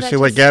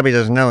 What Gabby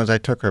doesn't know is I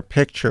took her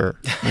picture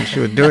when she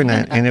was doing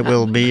that, and it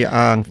will be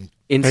on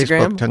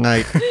Instagram Facebook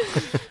tonight.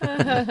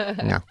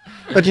 No.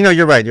 But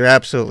you're right. You're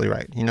absolutely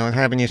right.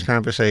 Having these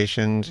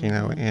conversations,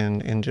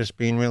 and just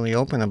being really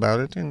open about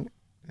it. And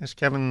as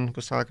Kevin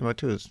was talking about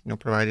too, is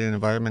providing an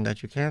environment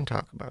that you can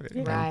talk about it.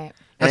 Right.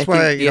 That's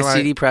why the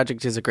STD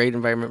Project is a great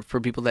environment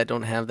for people that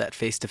don't have that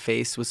face to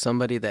face with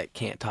somebody, that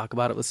can't talk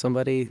about it with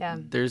somebody. Yeah.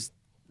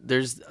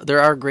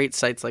 There are great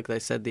sites, like I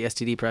said, the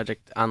STD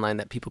Project online,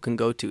 that people can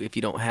go to if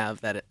you don't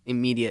have that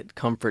immediate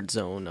comfort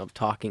zone of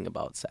talking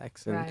about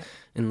sex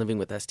and living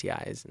with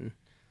STIs and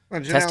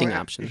testing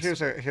options.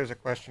 Here's a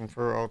question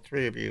for all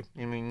three of you.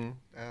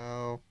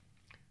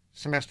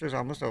 Semester's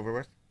almost over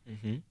with.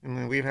 I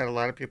mean, we've had a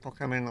lot of people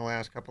come in the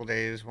last couple of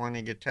days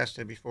wanting to get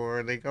tested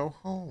before they go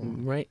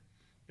home. Right.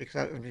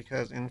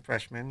 Because in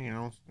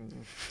freshmen,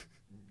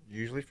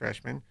 usually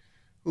freshmen,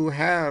 who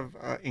have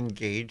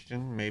engaged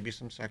in maybe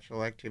some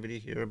sexual activity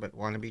here but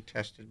want to be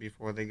tested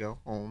before they go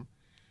home.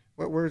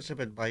 What words of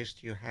advice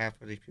do you have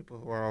for these people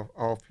who are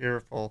all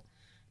fearful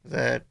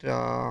that,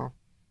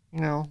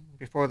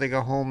 before they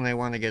go home they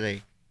want to get a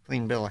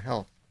clean bill of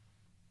health?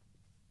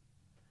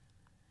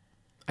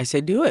 I say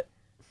do it.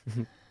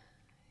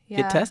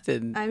 Yeah. Get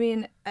tested. I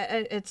mean,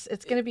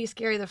 it's going to be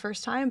scary the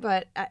first time,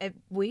 but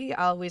we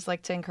always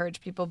like to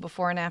encourage people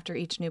before and after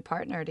each new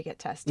partner to get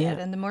tested. Yeah.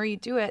 And the more you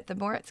do it, the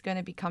more it's going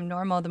to become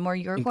normal, the more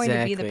you're going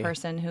to be the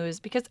person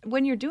because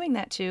when you're doing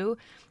that too,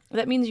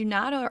 that means you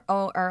not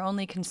are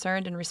only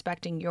concerned and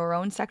respecting your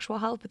own sexual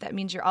health, but that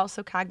means you're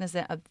also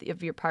cognizant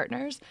of your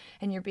partners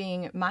and you're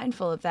being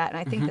mindful of that. And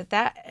I think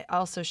that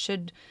also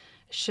should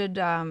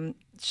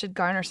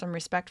garner some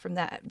respect from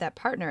that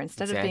partner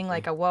instead of being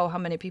like, whoa, how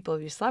many people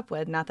have you slept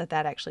with? Not that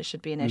actually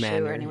should be an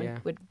issue or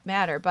anyone would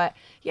matter. But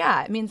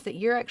yeah, it means that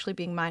you're actually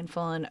being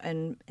mindful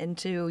and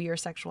into your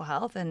sexual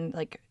health and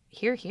like,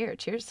 here,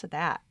 cheers to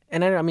that.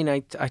 And I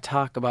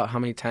talk about how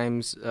many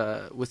times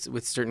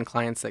with certain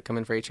clients that come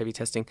in for HIV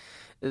testing,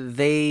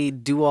 they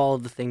do all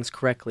of the things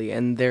correctly,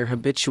 and their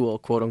habitual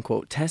quote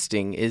unquote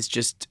testing is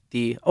just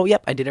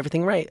I did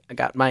everything right. I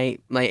got my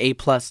A+.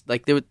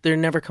 Like they're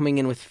never coming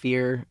in with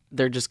fear.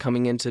 They're just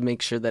coming in to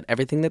make sure that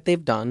everything that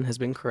they've done has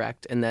been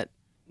correct and that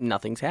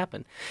nothing's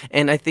happened.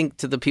 And I think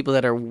to the people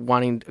that are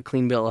wanting a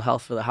clean bill of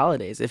health for the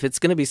holidays, if it's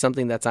going to be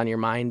something that's on your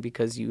mind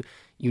because you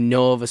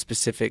know of a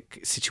specific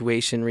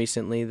situation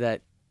recently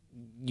that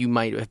you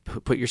might have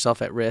put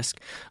yourself at risk,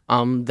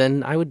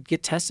 then I would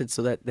get tested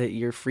so that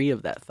you're free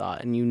of that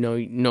thought and you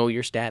know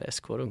your status,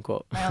 quote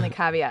unquote. My only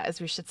caveat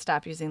is we should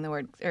stop using the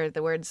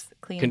words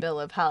clean bill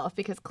of health,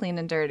 because clean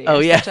and dirty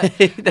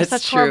that's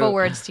such true. horrible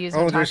words to use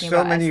when talking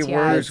about STIs. There's so many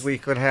words we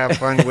could have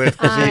fun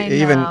with.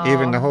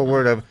 Even the whole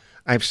word of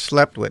I've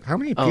slept with. How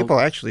many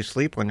people actually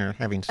sleep when they're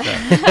having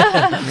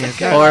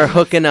sex? Or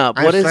hooking up.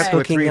 What is hooking up? I slept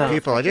with 3 up?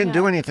 people. I didn't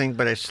do anything,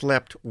 but I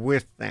slept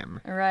with them.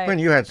 Right. When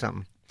you had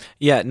something.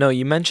 Yeah, no,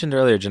 you mentioned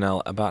earlier,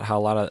 Janelle, about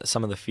how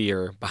some of the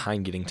fear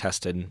behind getting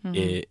tested,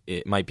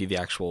 it might be the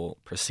actual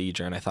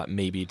procedure, and I thought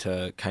maybe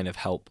to kind of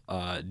help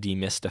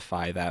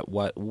demystify that,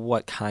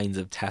 what kinds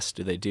of tests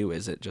do they do?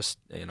 Is it just,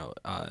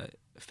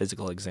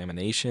 physical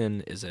examination?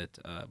 Is it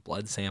a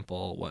blood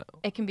sample? What?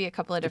 It can be a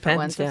couple of different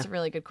ones. yeah. That's a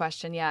really good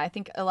question. Yeah, I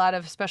think a lot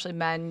of, especially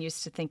men,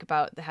 used to think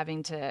about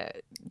having the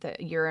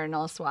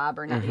urinal swab,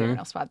 or not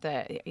urinal swab,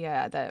 the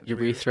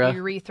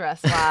urethra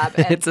swab.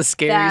 And It's a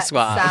scary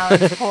swab. That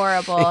sounds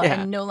horrible,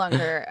 Yeah. and no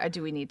longer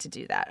do we need to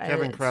do that.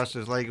 Kevin It's- crossed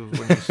his leg when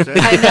he said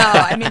I know.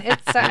 I mean,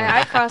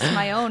 I crossed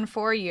my own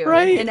for you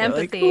Right. in Like,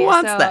 empathy. who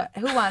wants that?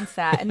 Who wants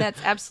that? And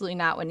that's absolutely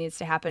not what needs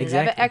to happen.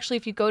 Exactly. Actually,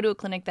 if you go to a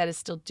clinic that is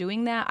still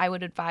doing that, I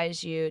would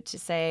advise you to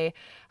say,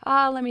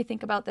 let me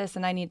think about this,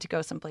 and I need to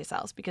go someplace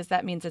else, because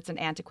that means it's an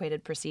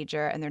antiquated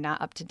procedure and they're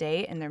not up to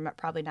date, and they're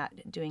probably not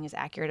doing as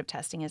accurate of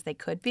testing as they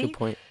could be. Good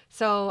point.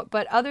 So,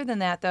 but other than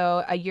that,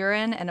 though, a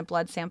urine and a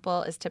blood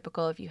sample is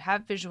typical. If you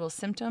have visual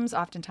symptoms,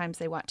 oftentimes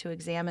they want to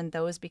examine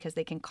those because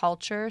they can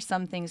culture.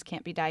 Some things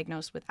can't be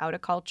diagnosed without a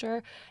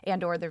culture,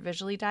 and or they're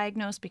visually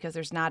diagnosed because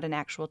there's not an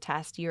actual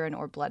test, urine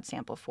or blood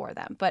sample for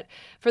them. But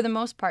for the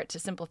most part, to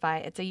simplify,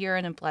 it's a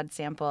urine and blood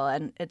sample,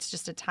 and it's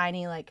just a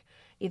tiny,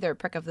 either a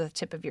prick of the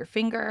tip of your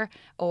finger,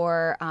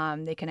 or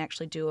they can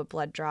actually do a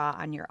blood draw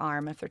on your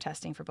arm if they're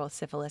testing for both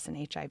syphilis and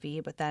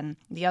HIV. But then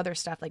the other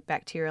stuff, like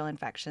bacterial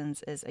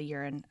infections, is a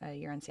urine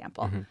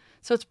sample.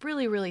 So it's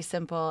really, really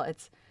simple.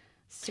 It's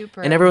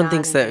super. And everyone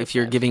thinks that if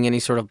you're non-invasive. giving any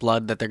sort of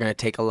blood that they're going to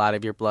take a lot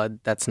of your blood.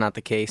 That's not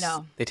the case.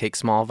 No. They take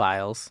small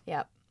vials.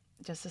 Yep.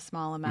 Just a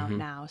small amount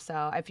now.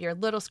 So if you're a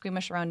little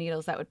squeamish around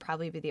needles, that would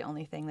probably be the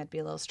only thing that'd be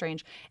a little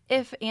strange.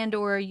 If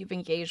or you've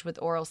engaged with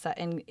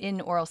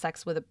in oral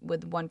sex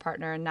with one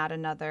partner and not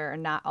another, or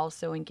not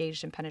also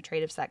engaged in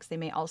penetrative sex, they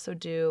may also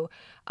do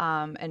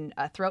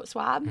a throat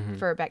swab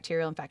for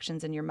bacterial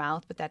infections in your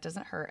mouth, but that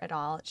doesn't hurt at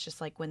all. It's just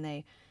like when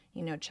they,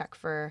 check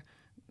for.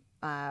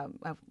 I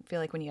feel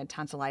like when you had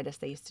tonsillitis,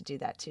 they used to do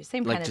that too.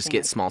 Same kind of Just thing.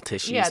 get small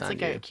tissues Yeah, it's on like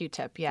you. a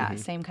Q-tip. Yeah,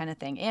 same kind of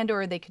thing. And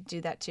or they could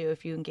do that too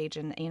if you engage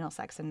in anal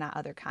sex and not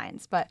other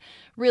kinds. But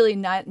really,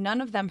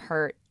 none of them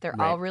hurt. They're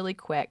all really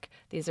quick.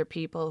 These are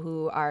people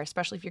who are,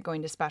 especially if you're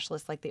going to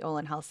specialists like the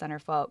Olin Health Center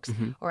folks,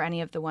 or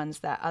any of the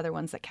other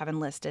ones that Kevin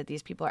listed.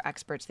 These people are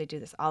experts. They do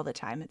this all the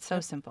time. It's so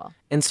simple.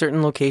 And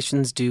certain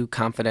locations do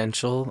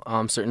confidential.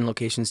 Certain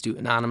locations do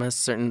anonymous.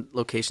 Certain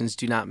locations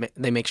do not.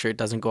 They make sure it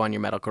doesn't go on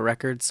your medical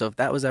record. So if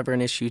that was ever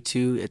an issue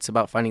too, it's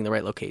about finding the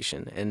right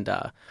location. And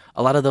a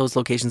lot of those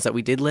locations that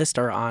we did list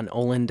are on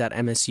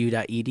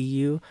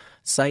olin.msu.edu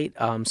site.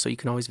 So you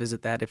can always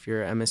visit that if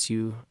you're a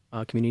MSU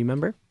community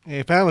member.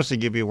 If I was to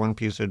give you one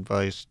piece of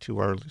advice to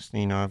our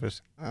listening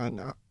audience,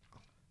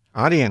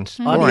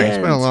 boy, it's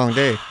been a long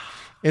day,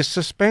 is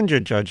suspend your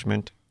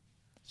judgment.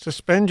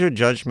 Suspend your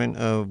judgment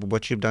of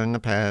what you've done in the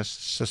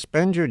past.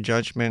 Suspend your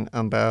judgment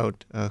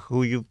about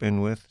who you've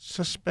been with.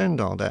 Suspend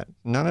all that.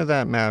 None of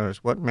that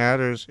matters. What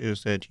matters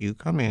is that you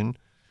come in,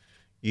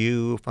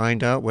 you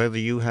find out whether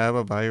you have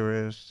a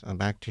virus, a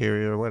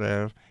bacteria, or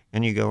whatever,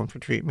 and you go in for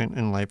treatment,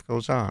 and life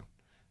goes on.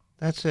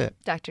 That's it.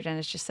 Dr.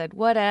 Dennis just said,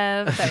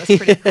 whatever. That was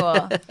pretty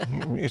cool.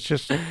 It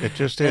just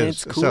is. And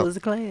it's cool So, as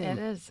a clam. It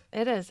is.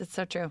 It is. It's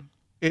so true.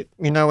 It's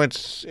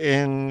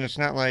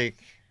not like,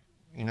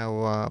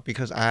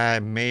 because I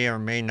may or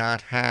may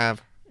not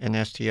have an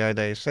STI that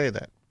I say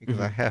that,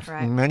 because I have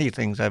Right. many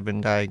things I've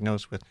been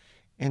diagnosed with.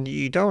 And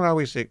you don't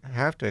always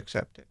have to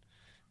accept it.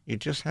 You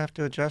just have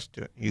to adjust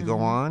to it. You go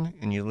on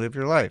and you live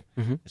your life.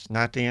 It's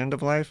not the end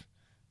of life.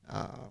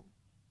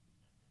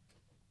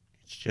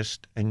 It's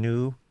just a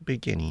new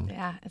beginning.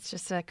 Yeah, it's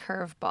just a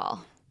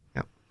curveball.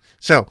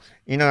 So,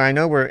 I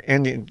know we're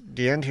ending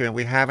the end here, and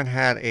we haven't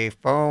had a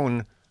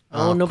phone.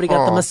 Nobody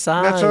got the call.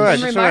 massage. That's all right.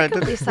 I'm That's all right.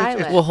 remarkably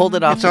silent. We'll hold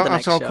it off to the next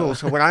It's all show. cool.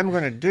 So what I'm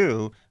going to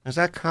do is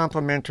that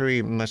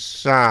complimentary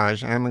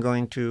massage, I'm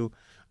going to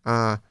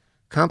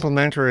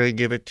complimentary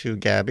give it to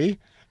Gabby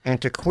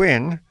and to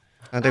Quinn.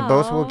 They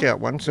both will get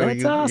one. So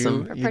That's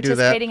awesome. For you do that.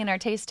 participating in our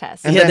taste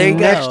test. And Yeah, then there you go.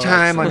 next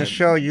time on the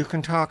Excellent.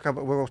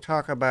 show, we'll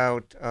talk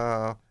about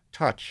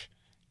touch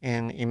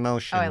and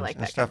emotions like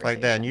and that stuff like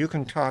that. And you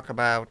can talk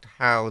about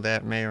how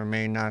that may or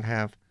may not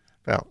have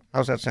felt.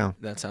 How's that sound?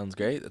 That sounds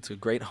great. That's a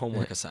great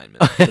homework assignment.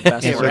 The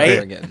best Yeah, one right?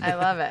 ever again. I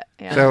love it.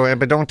 Yeah. So,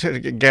 but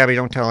Gabby,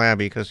 don't tell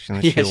Abby because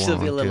she'll Yeah, want she'll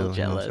be a little to.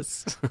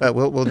 jealous. But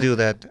we'll do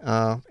that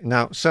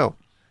now. So,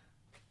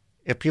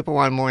 if people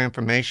want more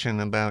information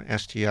about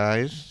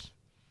STIs,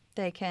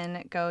 They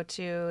can go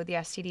to the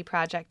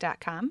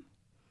stdproject.com.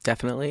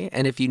 Definitely.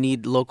 And if you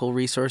need local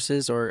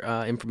resources or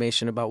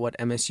information about what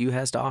MSU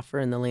has to offer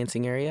in the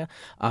Lansing area,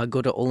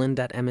 go to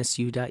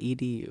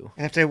olin.msu.edu.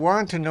 and if they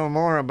want to know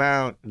more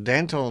about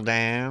dental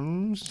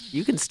dams,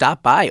 You can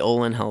stop by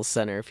Olin Health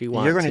Center if you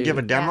want you're going to to give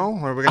a demo,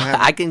 or we're going to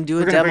have I can do a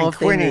we're gonna demo bring if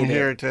they Quinn in need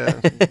here it.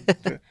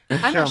 to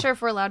I'm show. not sure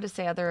if we're allowed to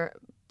say other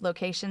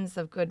locations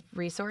of good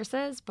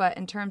resources, but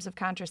in terms of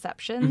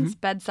contraceptions,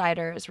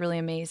 Bedsider is really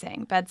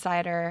amazing.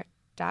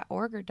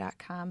 Bedsider.org or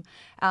 .com.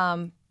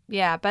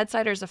 Yeah,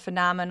 Bedsider is a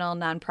phenomenal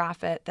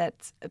nonprofit that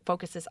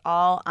focuses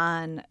all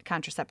on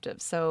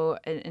contraceptives. So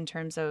in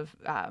terms of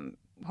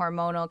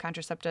hormonal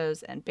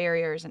contraceptives and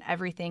barriers and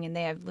everything, and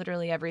they have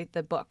literally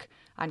the book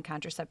on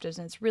contraceptives,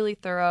 and it's really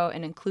thorough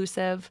and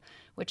inclusive,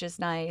 which is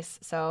nice.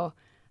 So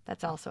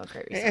that's also a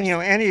great resource. And,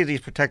 any of these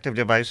protective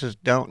devices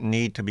don't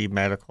need to be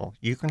medical.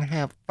 You can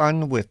have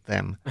fun with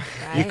them.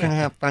 Right. You can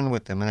have fun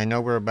with them. And I know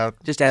we're about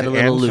Just add to a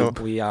little end, so- loop.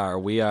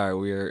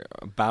 We're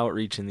about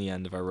reaching the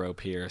end of our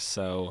rope here.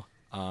 So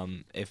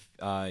if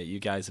you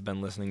guys have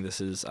been listening, this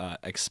is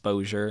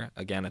Exposure.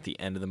 Again, at the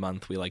end of the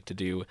month, we like to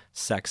do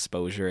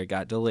Sexposure. It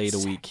got delayed a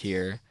week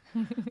here,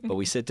 but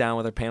we sit down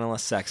with our panel of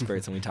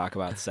sexperts and we talk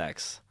about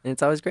sex. And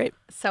it's always great.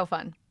 So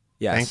fun.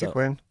 Yeah. Thank you,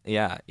 Quinn.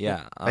 Yeah.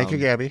 Thank you,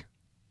 Gabby.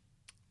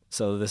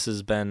 So this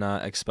has been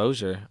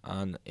Exposure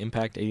on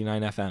Impact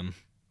 89 FM.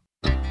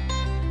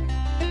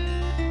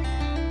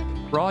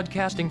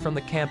 Broadcasting from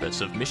the campus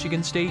of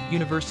Michigan State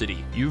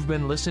University, you've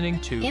been listening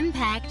to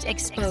Impact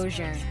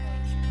Exposure.